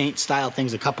those Saints-style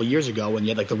things a couple years ago when you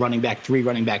had like the running back 3,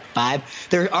 running back 5.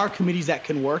 There are committees that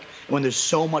can work, and when there's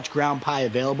so much ground pie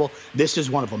available, this is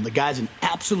one of them. The guy's an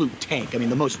absolute tank. I mean,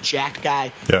 the most jacked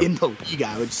guy in the league,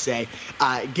 I would say,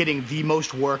 getting the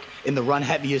most work in the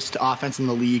run-heaviest offense in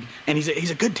the league, and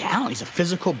he's a good talent. He's a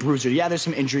physical bruiser. Yeah, there's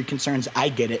some injury concerns. I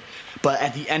get it. But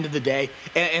at the end of the day,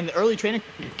 and the early training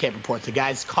camp reports, the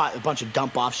guy's caught a bunch of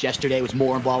dump-offs yesterday, was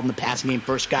more involved in the passing game,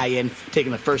 first guy in,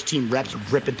 taking the first-team reps,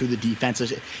 ripping through the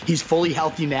defenses. He's fully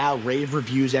healthy now, rave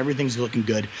reviews, everything's looking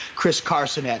good. Chris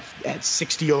Carson at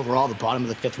 60 overall, the bottom of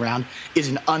the 5th round, is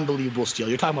an unbelievable steal.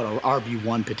 You're talking about an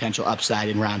RB1 potential upside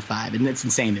in round 5, and it's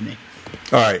insane to me.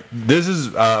 All right, this is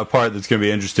a part that's going to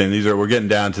be interesting. We're getting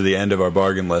down to the end of our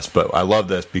bargain list, but I love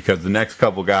this because the next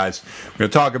couple guys we're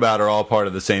going to talk about are all part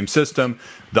of the same system.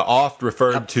 The oft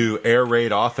referred to air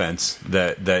raid offense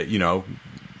that you know,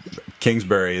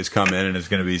 Kingsbury has come in and is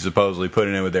going to be supposedly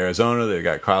putting in with Arizona. They've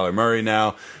got Kyler Murray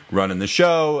now running the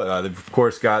show. They've, of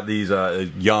course, got these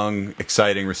young,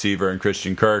 exciting receiver in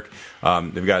Christian Kirk.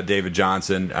 They've got David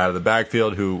Johnson out of the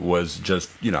backfield, who was just,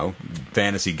 you know,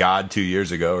 fantasy god 2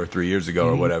 years ago or 3 years ago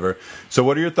or whatever. So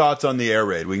what are your thoughts on the air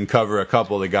raid? We can cover a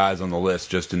couple of the guys on the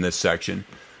list just in this section.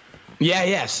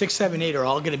 Yeah. 6, 7, 8 are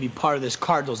all going to be part of this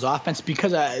Cardinals offense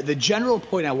because the general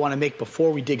point I want to make before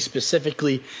we dig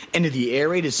specifically into the air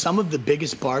raid is some of the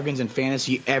biggest bargains in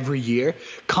fantasy every year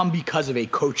come because of a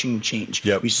coaching change.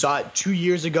 Yep. We saw it 2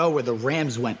 years ago where the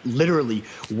Rams went literally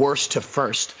worst to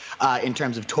first in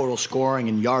terms of total scoring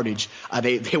and yardage.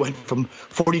 They went from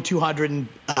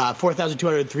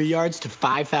 4,203 yards to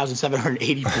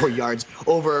 5,784 yards,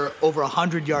 over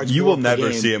 100 yards. You will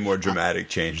never see a more dramatic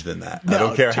change than that. No, I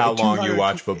don't care how long you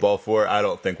watch football for. I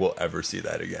don't think we'll ever see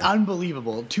that again.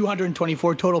 Unbelievable.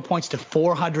 224 total points to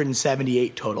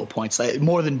 478 total points.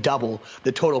 More than double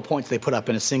the total points they put up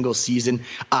in a single season.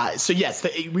 So, yes,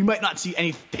 we might not see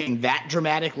anything that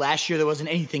dramatic. Last year there wasn't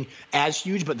anything as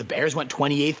huge, but the Bears went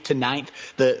 28th to 9th.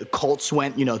 The Colts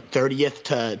went,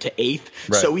 30th to 8th.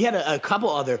 Right. So we had a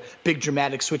couple other big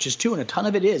dramatic switches too, and a ton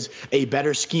of it is a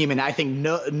better scheme. And I think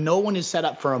no one is set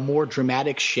up for a more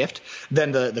dramatic shift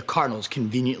than the Cardinals,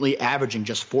 conveniently averaging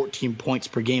just 14 points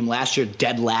per game last year,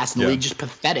 dead last in the league, just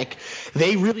pathetic.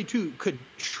 They really, too, could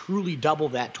truly double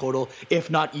that total,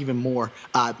 if not even more,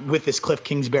 with this Cliff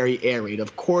Kingsbury air raid.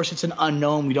 Of course, it's an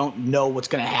unknown. We don't know what's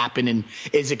going to happen, and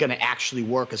is it going to actually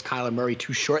work? Is Kyler Murray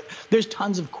too short? There's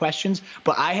tons of questions,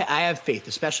 but I have faith,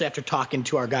 especially after talking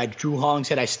to our guy Drew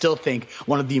Hollingshead. I still think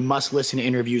one of the must-listen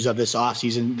interviews of this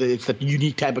offseason. It's the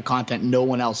unique type of content no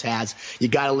one else has. You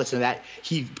got to listen to that.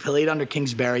 He played under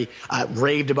Kingsbury,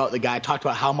 raved about the guy, talked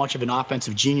about how much of an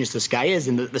offensive genius this guy is,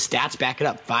 and the stats back it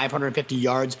up. 550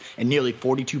 yards and nearly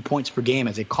 42 points per game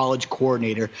as a college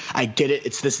coordinator. I get it.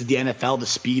 This is the NFL. The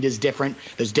speed is different.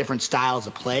 There's different styles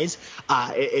of plays.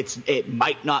 It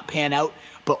might not pan out,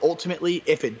 but ultimately,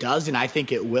 if it does, and I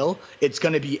think it will, it's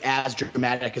going to be as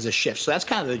dramatic as a shift. So that's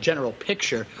kind of the general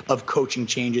picture of coaching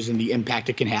changes and the impact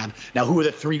it can have. Now, who are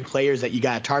the 3 players that you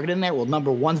got to target in there? Well,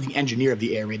 number one's the engineer of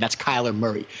the air raid. That's Kyler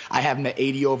Murray. I have him at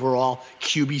 80 overall,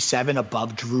 QB7,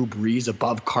 above Drew Brees,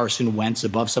 above Carson Wentz,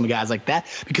 above some guys like that,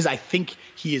 because I think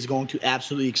he is going to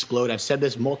absolutely explode. I've said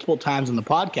this multiple times on the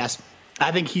podcast.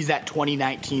 I think he's that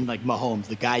 2019 like Mahomes,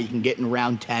 the guy you can get in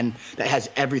round 10 that has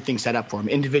everything set up for him.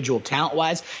 Individual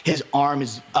talent-wise, his arm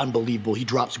is unbelievable. He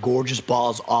drops gorgeous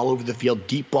balls all over the field,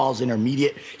 deep balls,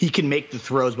 intermediate. He can make the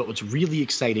throws, but what's really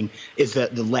exciting is the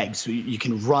legs. So you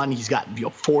can run. He's got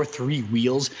 4.3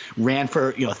 wheels, ran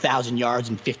for 1,000 yards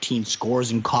and 15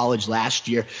 scores in college last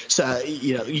year. So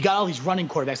you got all these running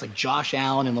quarterbacks like Josh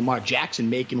Allen and Lamar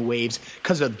Jackson making waves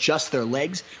because of just their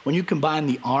legs. When you combine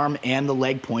the arm and the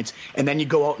leg points, and then you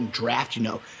go out and draft,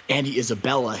 Andy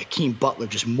Isabella, Hakeem Butler,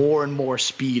 just more and more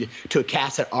speed to a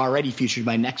cast that already featured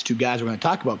my next 2 guys we're going to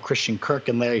talk about, Christian Kirk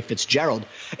and Larry Fitzgerald.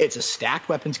 It's a stacked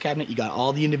weapons cabinet. You got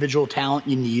all the individual talent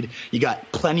you need. You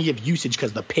got plenty of usage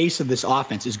because the pace of this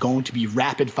offense is going to be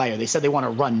rapid fire. They said they want to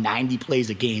run 90 plays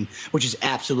a game, which is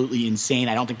absolutely insane.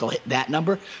 I don't think they'll hit that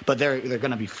number, but they're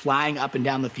going to be flying up and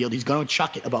down the field. He's going to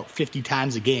chuck it about 50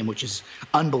 times a game, which is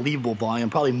unbelievable volume,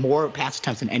 probably more pass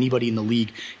attempts than anybody in the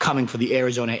league coming for the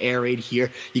Arizona Air Raid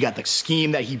here. You got the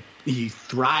scheme that he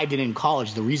thrived in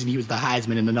college. The reason he was the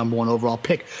Heisman and the number 1 overall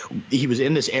pick, he was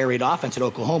in this air raid offense at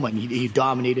Oklahoma, and he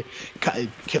dominated.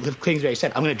 Kingsbury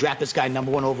said, I'm going to draft this guy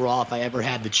number 1 overall if I ever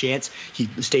had the chance. He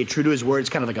stayed true to his word. It's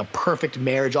kind of like a perfect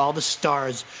marriage. All the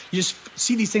stars, you just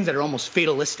see these things that are almost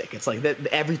fatalistic. It's like that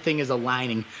everything is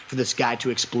aligning for this guy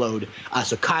to explode.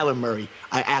 So Kyler Murray,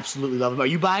 I absolutely love him. Are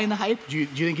you buying the hype? Do you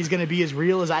think he's going to be as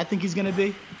real as I think he's going to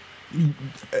be?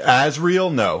 As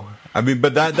real? No. I mean,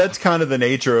 but that's kind of the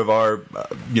nature of our,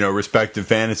 respective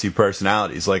fantasy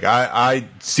personalities. Like, I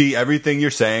see everything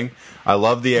you're saying. I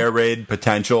love the air raid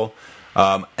potential,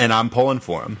 and I'm pulling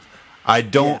for him. I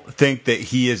don't think that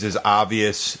he is as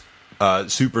obvious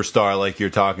superstar like you're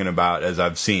talking about as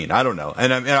I've seen. I don't know.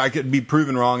 And I could be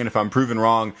proven wrong, and if I'm proven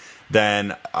wrong,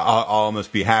 then I'll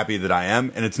almost be happy that I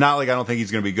am. And it's not like I don't think he's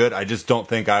going to be good. I just don't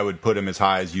think I would put him as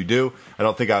high as you do. I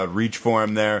don't think I would reach for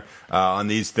him there on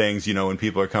these things. When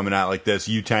people are coming out like this,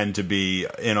 you tend to be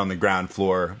in on the ground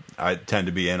floor. I tend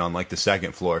to be in on like the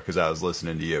second floor because I was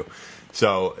listening to you.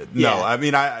 So, no, I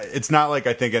mean, it's not like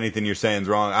I think anything you're saying is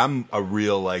wrong. I'm a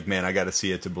real, I got to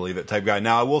see it to believe it type guy.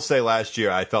 Now, I will say last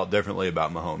year I felt differently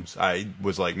about Mahomes. I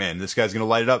was like, man, this guy's going to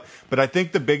light it up. But I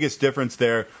think the biggest difference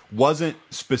there wasn't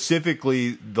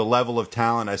specifically the level of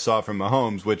talent I saw from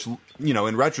Mahomes, which,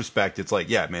 in retrospect, it's like,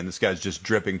 yeah, man, this guy's just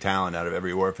dripping talent out of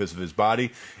every orifice of his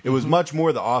body. It was much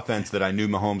more the offense that I knew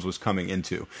Mahomes was coming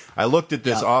into. I looked at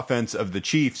this offense of the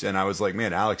Chiefs, and I was like,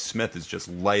 man, Alex Smith is just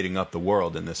lighting up the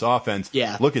world in this offense.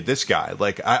 Yeah. Look at this guy.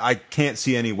 I can't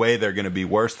see any way they're going to be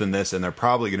worse than this, and they're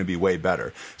probably going to be way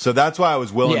better. So that's why I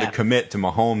was willing to commit to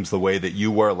Mahomes the way that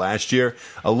you were last year,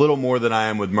 a little more than I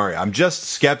am with Murray. I'm just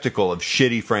skeptical of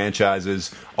shitty franchises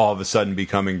all of a sudden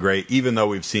becoming great, even though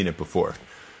we've seen it before.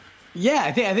 Yeah,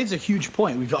 I think it's a huge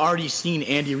point. We've already seen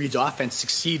Andy Reid's offense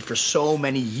succeed for so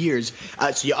many years.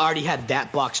 So you already had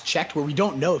that box checked where we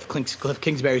don't know if Cliff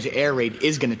Kingsbury's air raid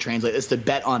is going to translate. It's the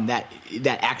bet on that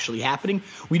actually happening.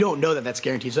 We don't know that that's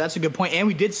guaranteed. So that's a good point. And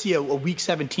we did see a Week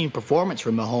 17 performance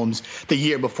from Mahomes the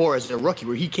year before as a rookie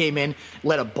where he came in,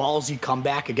 led a ballsy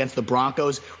comeback against the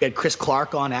Broncos. We had Chris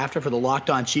Clark on after for the Locked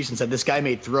On Chiefs and said, this guy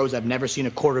made throws I've never seen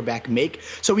a quarterback make.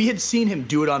 So we had seen him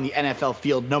do it on the NFL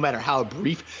field no matter how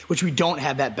brief, which we don't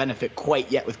have that benefit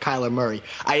quite yet with Kyler Murray.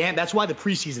 That's why the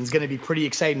preseason is going to be pretty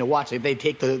exciting to watch. If they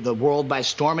take the world by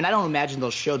storm, and I don't imagine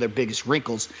they'll show their biggest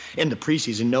wrinkles in the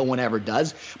preseason. No one ever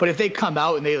does. But if they come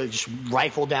out and they just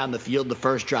rifle down the field the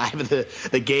first drive of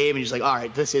the game and you're just like, all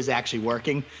right, this is actually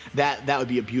working, that would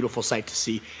be a beautiful sight to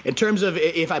see. In terms of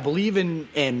if I believe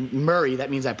in Murray,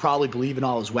 that means I probably believe in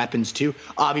all his weapons too.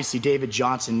 Obviously, David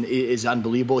Johnson is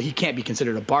unbelievable. He can't be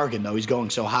considered a bargain, though. He's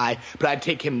going so high. But I'd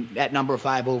take him at number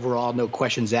 5 overall, no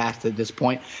questions asked at this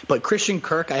point. But Christian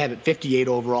Kirk, I have at 58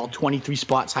 overall, 23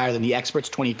 spots higher than the experts,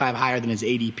 25 higher than his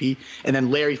ADP. And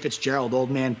then Larry Fitzgerald, old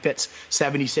man Fitz,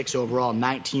 76 overall,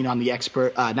 19 on the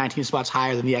expert, 19 spots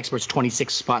higher than the experts,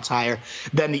 26 spots higher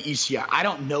than the ECR. I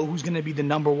don't know who's going to be the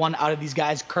number 1 out of these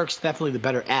guys. Kirk's definitely the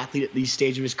better athlete at this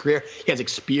stage of his career. He has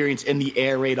experience in the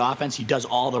air raid offense. He does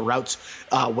all the routes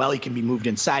well. He can be moved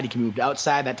inside. He can move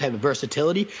outside. That type of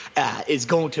versatility is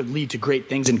going to lead to great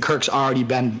things. And Kirk's already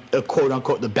been a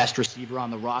quote-unquote the best receiver on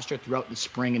the roster throughout the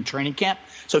spring and training camp.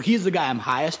 So he's the guy I'm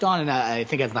highest on, and I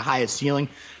think has the highest ceiling.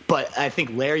 But I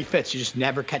think Larry Fitz, you just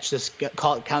never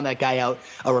count that guy out.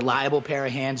 A reliable pair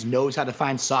of hands, knows how to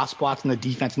find soft spots in the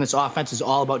defense. And this offense is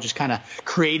all about just kind of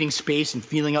creating space and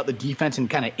feeling out the defense and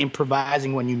kind of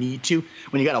improvising when you need to.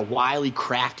 When you got a wily,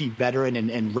 crafty veteran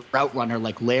and route runner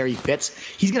like Larry Fitz,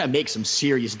 he's going to make some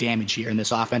serious damage here in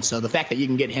this offense. So the fact that you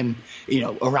can get him,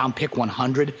 around pick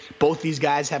 100, both these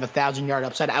guys have 1,000-yard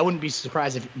upside. I wouldn't be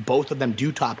surprised if both of them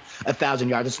do top 1,000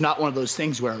 yards. It's not one of those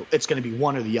things where it's going to be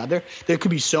one or the other. There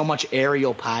could be so much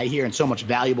aerial pie here and so much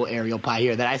valuable aerial pie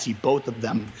here that I see both of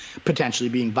them potentially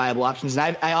being viable options.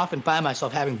 And I often find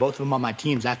myself having both of them on my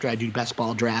teams after I do best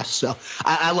ball drafts. So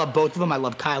I love both of them. I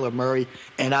love Kyler Murray,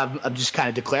 and I'm just kind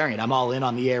of declaring it. I'm all in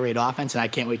on the air raid offense, and I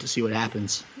can't wait to see what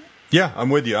happens. Yeah, I'm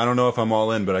with you. I don't know if I'm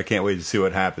all in, but I can't wait to see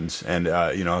what happens. And,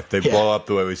 if they blow up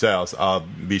the way we say, I'll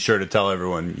be sure to tell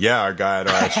everyone, our guy at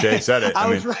RSJ said it. I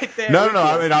was right there. No.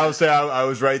 I mean, I'll say I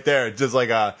was right there. Just like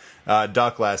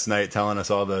Duck last night telling us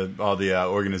all the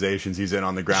organizations he's in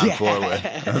on the ground floor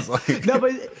with. I was like, no,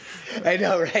 but I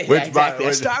know, right?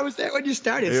 Exactly. Star was there when you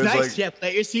started. It's nice.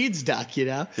 Plant your seeds, Duck.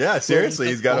 Yeah, seriously,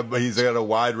 he's got a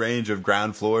wide range of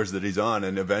ground floors that he's on,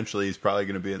 and eventually he's probably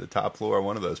going to be at the top floor of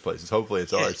one of those places. Hopefully,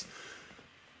 it's ours.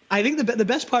 I think the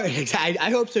best part, I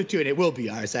hope so too, and it will be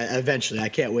ours eventually. I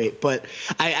can't wait. But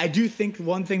I do think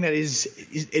one thing that is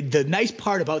the nice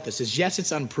part about this is, yes,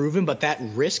 it's unproven, but that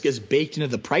risk is baked into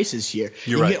the prices here.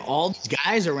 You're you right. get all these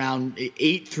guys around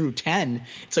 8 through 10.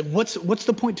 It's like, what's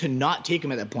the point to not take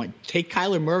him at that point? Take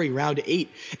Kyler Murray round 8,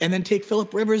 and then take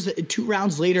Phillip Rivers 2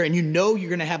 rounds later, and you know you're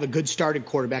going to have a good starting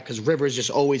quarterback because Rivers just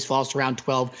always falls to round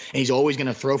 12, and he's always going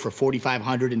to throw for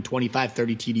 4,500 and 25,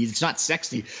 30 TDs. It's not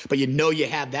sexy, but you know you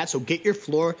have that. So get your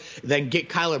floor, then get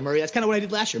Kyler Murray. That's kind of what I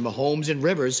did last year. Mahomes and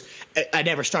Rivers. I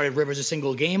never started Rivers a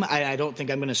single game. I don't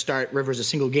think I'm going to start Rivers a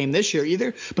single game this year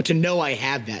either. But to know I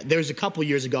have that. There's a couple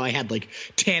years ago I had like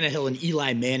Tannehill and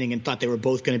Eli Manning and thought they were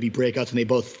both going to be breakouts, and they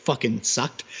both fucking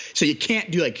sucked. So you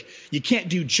can't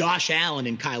do Josh Allen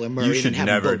and Kyler Murray. You should and have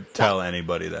never them both tell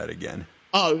anybody that again.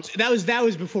 Oh, that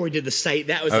was before we did the site.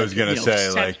 That was. I was going to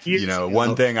say, 7 years ago.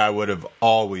 one thing I would have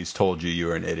always told you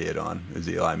were an idiot on is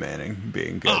Eli Manning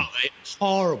being good. Oh, it's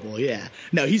horrible. Yeah.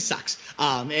 No, he sucks.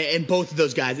 And both of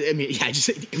those guys. I mean, yeah, just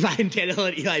Ryan Tannehill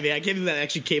and Eli Manning. I can't believe that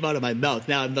actually came out of my mouth.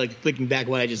 Now I'm like thinking back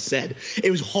what I just said.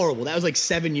 It was horrible. That was like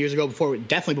 7 years ago.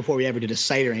 Definitely before we ever did a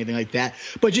site or anything like that.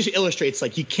 But it just illustrates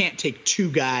like you can't take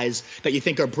 2 guys that you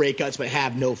think are breakouts but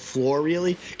have no floor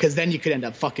really, because then you could end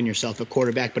up fucking yourself at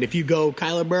quarterback. But if you go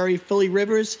Kyler Murray, Philly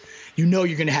Rivers, you know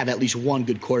you're going to have at least one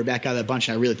good quarterback out of that bunch.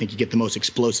 And I really think you get the most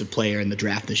explosive player in the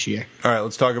draft this year. All right,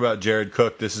 let's talk about Jared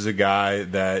Cook. This is a guy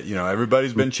that,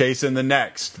 everybody's been chasing the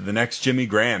next Jimmy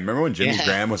Graham. Remember when Jimmy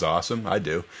Graham was awesome? I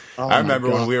do. Oh, I remember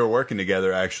when we were working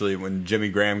together, actually, when Jimmy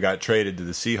Graham got traded to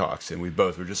the Seahawks, and we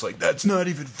both were just like, that's not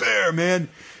even fair, man.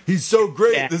 He's so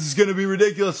great. Yeah. This is going to be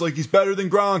ridiculous. Like, he's better than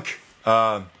Gronk.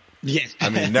 Yeah. I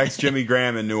mean, next Jimmy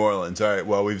Graham in New Orleans. All right,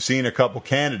 well, we've seen a couple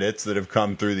candidates that have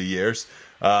come through the years.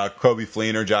 Kobe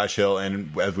Fleener, Josh Hill,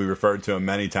 and as we referred to him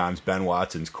many times, Ben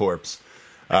Watson's corpse.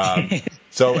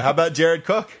 So how about Jared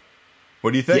Cook?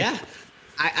 What do you think? Yeah.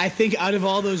 I think out of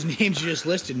all those names you just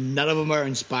listed, none of them are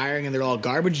inspiring and they're all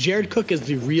garbage. Jared Cook is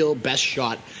the real best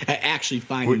shot at actually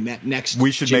finding that next.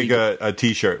 We should Jimmy make a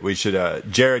T-shirt. We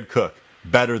should Jared Cook,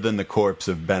 better than the corpse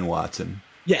of Ben Watson.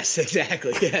 Yes,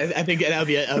 exactly. Yeah, I think that would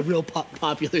be a real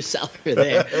popular seller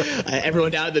there. Everyone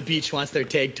down at the beach wants their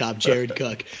tank top, Jared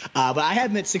Cook. But I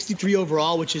have him at 63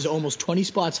 overall, which is almost 20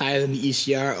 spots higher than the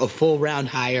ECR, a full round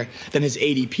higher than his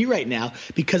ADP right now,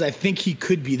 because I think he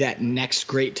could be that next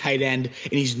great tight end,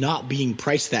 and he's not being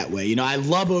priced that way. I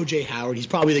love O.J. Howard. He's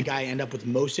probably the guy I end up with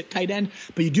most at tight end,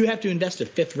 but you do have to invest a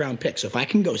 5th round pick. So if I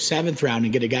can go 7th round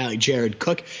and get a guy like Jared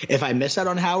Cook, if I miss out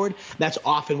on Howard, that's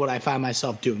often what I find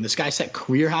myself doing. This guy set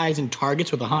career highs in targets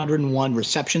with 101,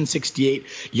 receptions 68,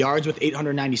 yards with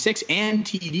 896, and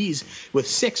TDs with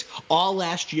 6 all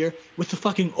last year with the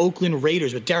fucking Oakland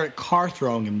Raiders with Derek Carr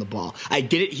throwing him the ball. I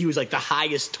get it. He was like the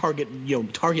highest target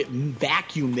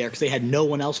vacuum there because they had no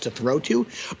one else to throw to.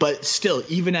 But still,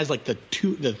 even as like the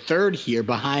third here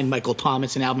behind Michael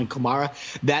Thomas and Alvin Kamara,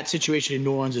 that situation in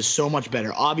New Orleans is so much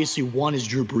better. Obviously, 1 is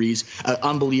Drew Brees, an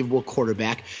unbelievable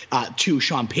quarterback. 2,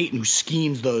 Sean Payton, who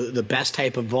schemes the best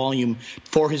type of volume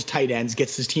for his tight ends,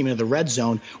 gets his team into the red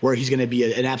zone where he's going to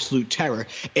be an absolute terror.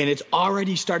 And it's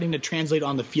already starting to translate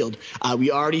on the field.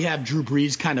 We already have Drew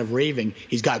Brees kind of raving.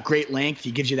 He's got great length.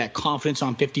 He gives you that confidence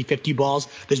on 50-50 balls.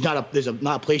 There's not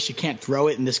a place you can't throw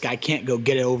it, and this guy can't go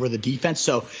get it over the defense.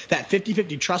 So that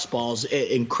 50-50 trust ball is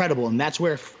incredible, and that's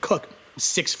where Cook,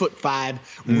 6'5",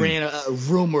 ran a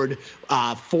rumored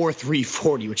 4.3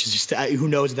 40, which is just who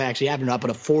knows if that actually happened or not, but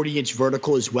a 40-inch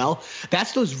vertical as well.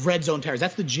 That's those red zone tires.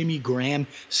 That's the Jimmy Graham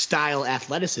style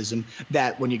athleticism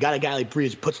that when you got a guy like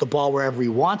Brees puts the ball wherever he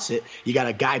wants it, you got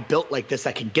a guy built like this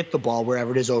that can get the ball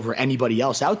wherever it is over anybody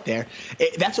else out there.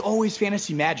 That's always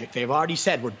fantasy magic. They've already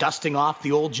said we're dusting off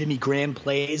the old Jimmy Graham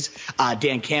plays.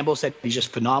 Dan Campbell said he's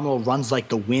just phenomenal, runs like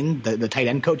the wind, the tight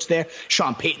end coach there.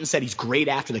 Sean Payton said he's great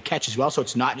after the catch as well, so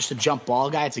it's not just a jump ball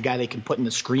guy. It's a guy they can put in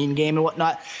the screen game and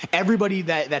whatnot. Everybody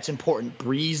that's important,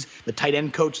 Brees, the tight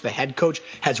end coach, the head coach,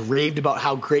 has raved about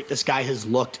how great this guy has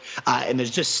looked. And there's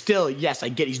just still, yes, I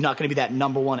get he's not going to be that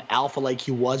number one alpha like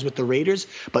he was with the Raiders,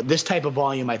 but this type of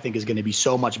volume I think is going to be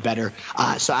so much better.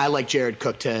 So I like Jared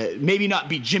Cook to maybe not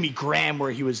be Jimmy Graham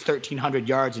where he was 1,300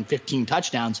 yards and 15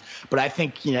 touchdowns, but I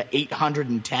think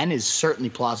 810 is certainly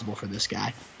plausible for this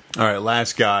guy. All right,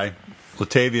 last guy,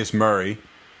 Latavius Murray.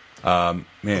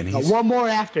 Man, he's one more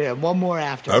after him.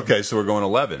 Okay, so we're going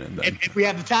 11, and then if we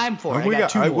have the time for it.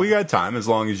 We got time as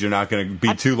long as you're not going to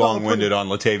be too long-winded on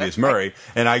Latavius Murray.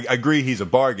 And I agree he's a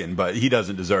bargain, but he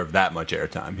doesn't deserve that much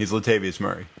airtime. He's Latavius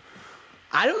Murray.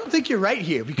 I don't think you're right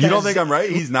here. Because you don't think I'm right?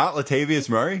 He's not Latavius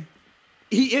Murray?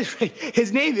 He is.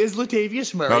 His name is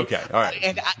Latavius Murray. Okay, all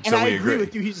right. And I agree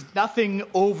with you. He's nothing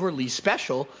overly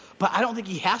special, but I don't think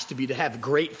he has to be to have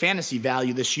great fantasy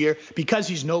value this year because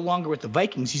he's no longer with the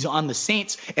Vikings. He's on the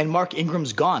Saints, and Mark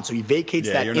Ingram's gone. So he vacates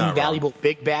that invaluable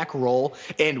big back role.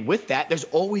 And with that, there's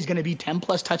always going to be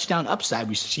 10-plus touchdown upside.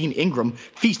 We've seen Ingram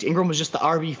feast. Ingram was just the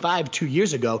RB5 2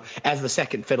 years ago as the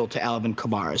second fiddle to Alvin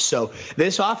Kamara. So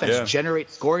this offense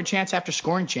generates scoring chance after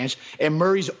scoring chance, and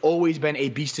Murray's always been a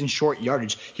beast in short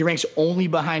yardage. He ranks only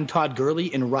behind Todd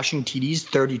Gurley in rushing TDs,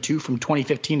 32 from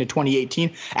 2015 to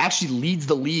 2018. Actually leads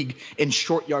the league in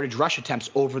short yardage rush attempts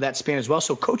over that span as well.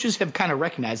 So coaches have kind of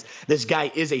recognized this guy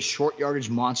is a short yardage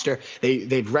monster.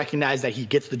 They've recognized that he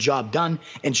gets the job done,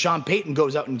 and Sean Payton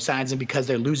goes out and signs him because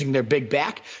they're losing their big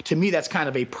back. To me, that's kind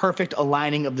of a perfect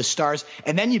aligning of the stars.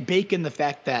 And then you bake in the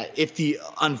fact that if the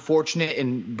unfortunate,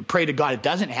 and pray to God it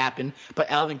doesn't happen,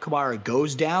 but Alvin Kamara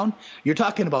goes down, you're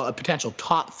talking about a potential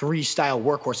top 3 style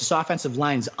workhorse. This offensive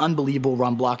line is unbelievable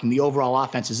run blocking. The overall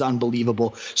offense is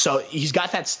unbelievable. So he's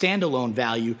got that standalone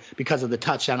value because of the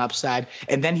touchdown upside.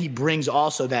 And then he brings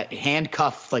also that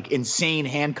handcuff, like insane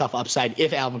handcuff upside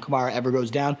if Alvin Kamara ever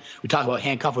goes down. We talk about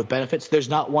handcuff with benefits. There's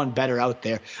not one better out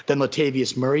there than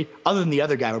Latavius Murray, other than the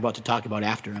other guy we're about to talk about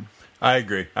after him. I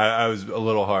agree. I was a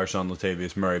little harsh on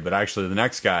Latavius Murray, but actually the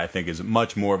next guy I think is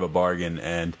much more of a bargain,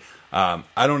 and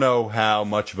I don't know how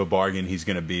much of a bargain he's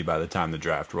going to be by the time the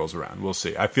draft rolls around. We'll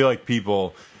see. I feel like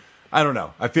people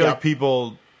like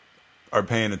people are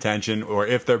paying attention, or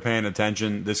if they're paying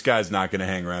attention, this guy's not going to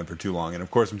hang around for too long. And, of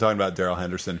course, I'm talking about Darrell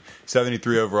Henderson,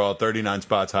 73 overall, 39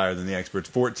 spots higher than the experts,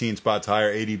 14 spots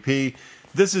higher ADP.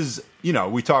 This is,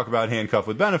 we talk about handcuff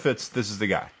with benefits. This is the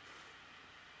guy.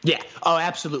 Yeah. Oh,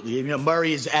 absolutely.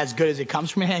 Murray is as good as it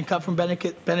comes from a handcuff from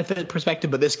benefit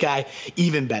perspective, but this guy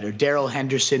even better. Darrell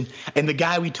Henderson, and the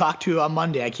guy we talked to on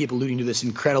Monday, I keep alluding to this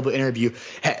incredible interview,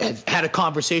 had a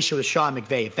conversation with Sean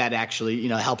McVay, if that actually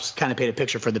helps kind of paint a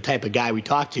picture for the type of guy we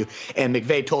talked to. And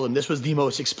McVay told him this was the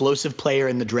most explosive player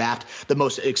in the draft, the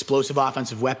most explosive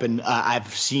offensive weapon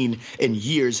I've seen in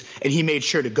years, and he made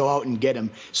sure to go out and get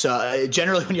him. So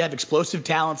generally when you have explosive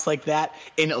talents like that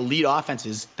in elite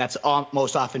offenses, that's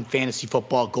most often fantasy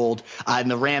football gold. And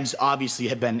the Rams obviously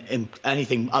have been in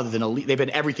anything other than elite. They've been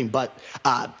everything but.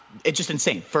 It's just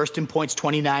insane. First in points,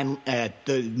 29 the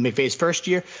McVay's first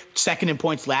year. Second in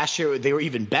points last year, they were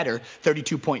even better,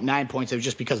 32.9 points. It was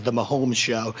just because the Mahomes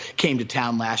show came to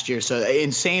town last year. So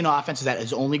insane offense that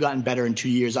has only gotten better in 2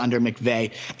 years under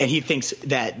McVay. And he thinks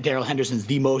that Darrell Henderson's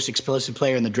the most explosive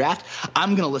player in the draft. I'm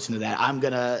going to listen to that. I'm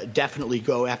going to definitely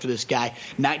go after this guy.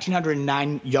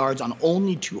 1,909 yards on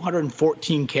only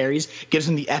 214 carries gives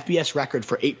him the FBS record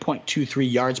for 8.23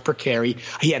 yards per carry.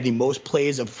 He had the most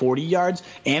plays of 40 yards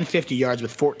and 50 yards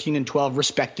with 14 and 12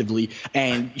 respectively.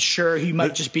 And sure, he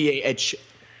might just be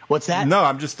what's that? No,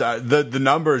 I'm just the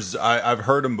numbers. I've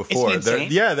heard them before.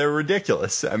 They're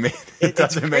ridiculous. I mean, it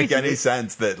doesn't make any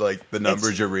sense that the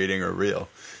numbers you're reading are real.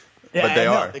 Yeah, but they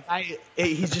are. The guy,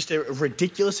 he's just a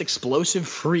ridiculous, explosive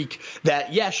freak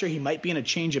that, sure, he might be in a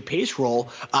change of pace role,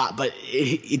 but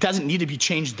it doesn't need to be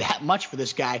changed that much for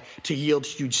this guy to yield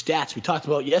huge stats. We talked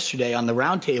about yesterday on the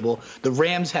roundtable, the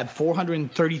Rams had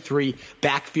 433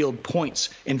 backfield points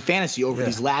in fantasy over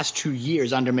these last 2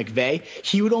 years under McVay.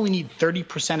 He would only need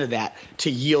 30% of that to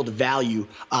yield value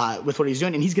with what he's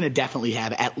doing, and he's going to definitely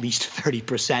have at least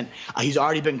 30%. He's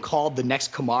already been called the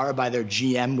next Kamara by their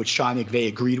GM, which Sean McVay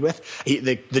agreed with.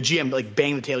 The GM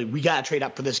banged the table. We got to trade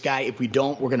up for this guy. If we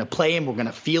don't, we're going to play him. We're going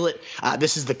to feel it.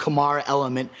 This is the Kamara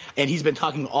element. And he's been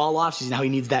talking all offseason how he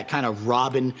needs that kind of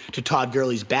Robin to Todd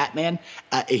Gurley's Batman.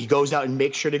 He goes out and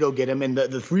makes sure to go get him. And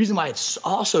the reason why it's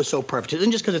also so perfect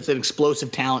isn't just because it's an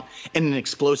explosive talent and an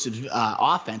explosive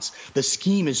offense. The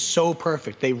scheme is so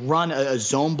perfect. They run a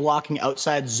zone blocking,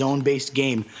 outside zone-based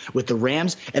game with the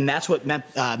Rams, and that's what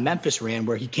Memphis ran,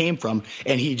 where he came from,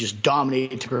 and he just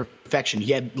dominated to perfection.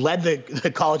 He had led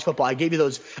the college football. I gave you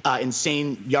those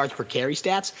insane yards per carry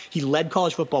stats. He led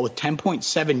college football with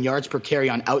 10.7 yards per carry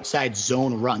on outside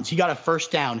zone runs. He got a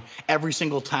first down every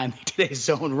single time he did a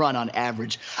zone run on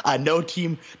average. No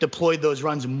team deployed those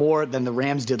runs more than the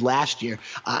Rams did last year.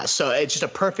 So it's just a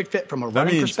perfect fit from a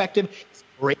running perspective.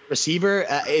 Great receiver.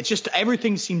 It's just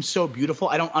everything seems so beautiful.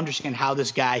 I don't understand how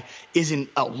this guy isn't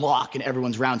a lock in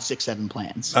everyone's round 6-7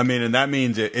 plans. I mean, and that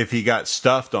means if he got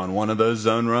stuffed on one of those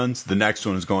zone runs, the next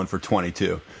one is going for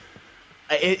 22.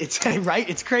 It's right.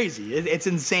 It's crazy. It's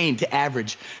insane to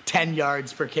average 10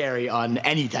 yards per carry on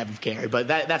any type of carry, but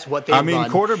that's what they.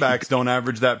 Quarterbacks don't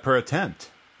average that per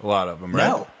attempt. A lot of them, right?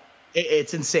 No.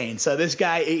 It's insane. So this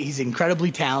guy, he's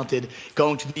incredibly talented,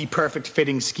 going to the perfect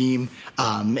fitting scheme.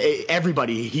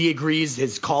 Everybody, he agrees.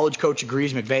 His college coach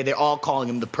agrees. McVay, they're all calling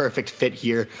him the perfect fit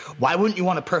here. Why wouldn't you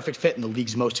want a perfect fit in the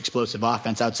league's most explosive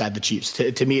offense outside the Chiefs?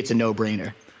 To me, it's a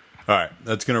no-brainer. All right,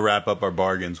 that's going to wrap up our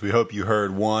bargains. We hope you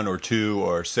heard 1 or 2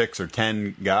 or 6 or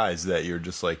 10 guys that you're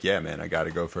just like, yeah, man, I got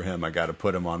to go for him. I got to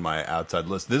put him on my outside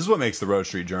list. This is what makes the Roto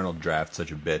Street Journal draft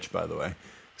such a bitch, by the way.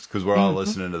 It's because we're all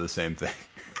listening to the same thing.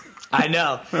 I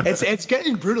know. It's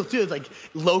getting brutal, too. Like,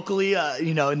 locally,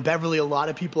 in Beverly, a lot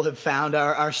of people have found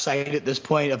our site at this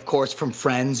point, of course, from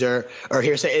friends or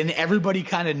hearsay, and everybody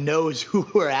kind of knows who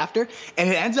we're after, and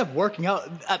it ends up working out.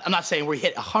 I'm not saying we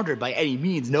hit 100 by any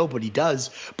means. Nobody does.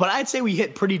 But I'd say we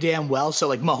hit pretty damn well. So,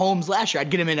 like, Mahomes last year, I'd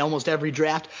get him in almost every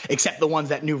draft except the ones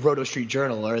that knew Roto Street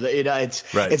Journal.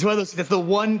 It's one of those – that's the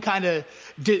one kind of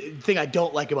thing I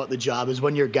don't like about the job is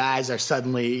when your guys are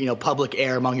suddenly, public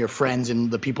air among your friends and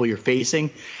the people you're facing.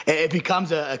 It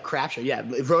becomes a crap show. Yeah,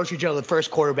 Roto Street Journal, the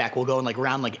first quarterback will go in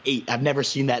round 8. I've never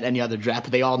seen that in any other draft,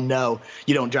 but they all know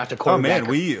you don't draft a quarterback.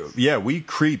 Oh man, we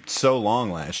creeped so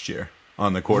long last year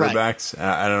on the quarterbacks.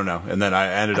 Right. I don't know, and then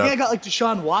I got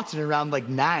Deshaun Watson in round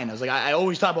 9. I was like, I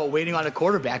always thought about waiting on a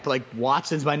quarterback, but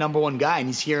Watson's my number one guy, and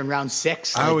he's here in round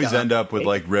 6. I always end up with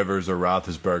Rivers or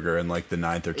Roethlisberger in the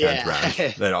 9th or 10th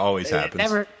round. That always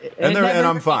happens. And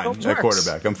I'm fine at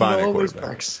quarterback. I'm fine at quarterback.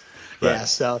 Works. Right. Yeah,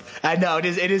 so I know it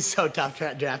is so tough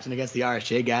drafting against the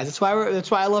RSJ guys. That's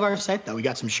why I love our site though. We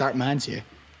got some sharp minds here.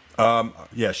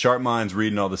 Yeah, sharp minds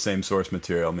reading all the same source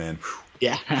material, man.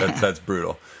 Yeah, that's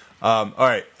brutal. All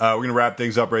right, we're gonna wrap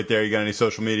things up right there. You got any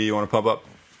social media you want to pump up?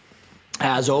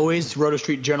 As always,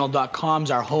 rotostreetjournal.com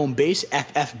is our home base.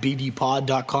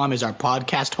 ffbdpod.com is our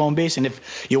podcast home base. And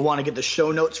if you want to get the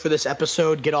show notes for this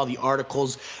episode, get all the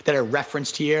articles that are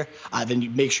referenced here, then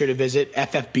you make sure to visit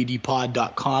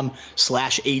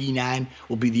ffbdpod.com/89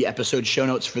 will be the episode show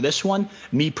notes for this one.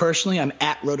 Me personally, I'm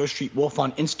at RotoStreetWolf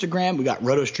on Instagram. We got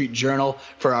Roto Street Journal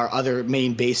for our other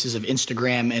main bases of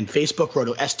Instagram and Facebook,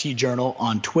 Roto ST Journal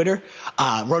on Twitter,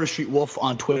 Roto Street Wolf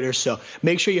on Twitter. So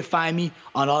make sure you find me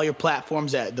on all your platforms.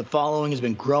 That the following has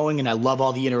been growing, and I love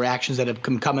all the interactions that have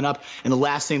coming up. And the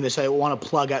last thing that I want to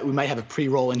plug, we might have a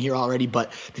pre-roll in here already,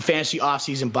 but the Fantasy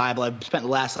Offseason Bible, I've spent the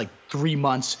last 3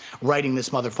 months writing this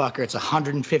motherfucker. It's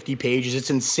 150 pages. It's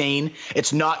insane.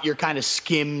 It's not your kind of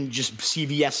skim, just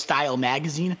CVS style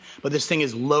magazine, but this thing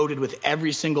is loaded with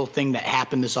every single thing that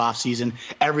happened this offseason,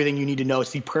 everything you need to know.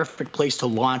 It's the perfect place to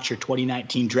launch your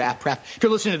 2019 draft prep. If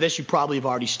you're listening to this, you probably have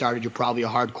already started. You're probably a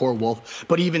hardcore Wolf,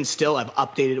 but even still, I've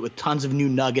updated it with tons of new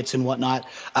nuggets and whatnot.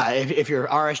 If you're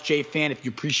an RSJ fan, if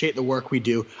you appreciate the work we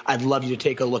do, I'd love you to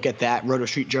take a look at that.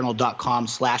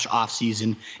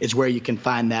 rotostreetjournal.com/offseason is where you can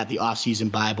find that. The off-season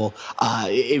Bible.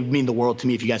 It would mean the world to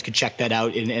me if you guys could check that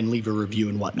out and leave a review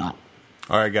and whatnot.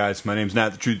 All right, guys. My name's Nat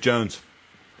the Truth Jones.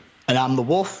 And I'm the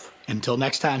Wolf. Until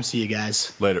next time, see you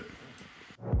guys. Later.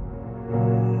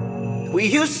 We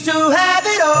used to have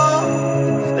it all,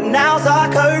 but now's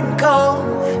our curtain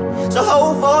call. So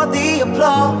hold for the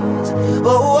applause.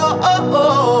 Oh, oh, oh,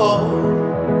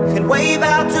 oh. And wave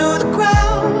out to the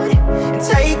crowd and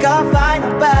take our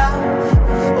final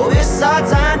bow. Oh, it's our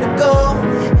time to go.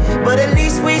 But at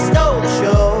least we stole the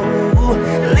show.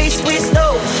 At least we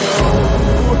stole the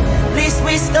show. At least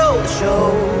we stole the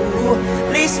show.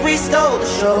 At least we stole the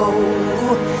show.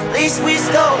 At least we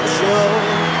stole the show.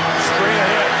 Straight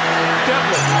ahead.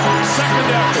 Devlin. Second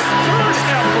effort. Third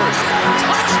effort.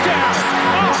 Touchdown.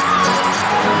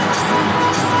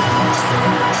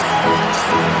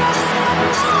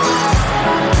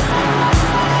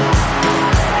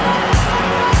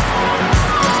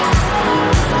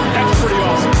 That's pretty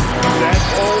awesome. That's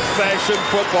old-fashioned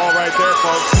football right there,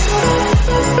 folks.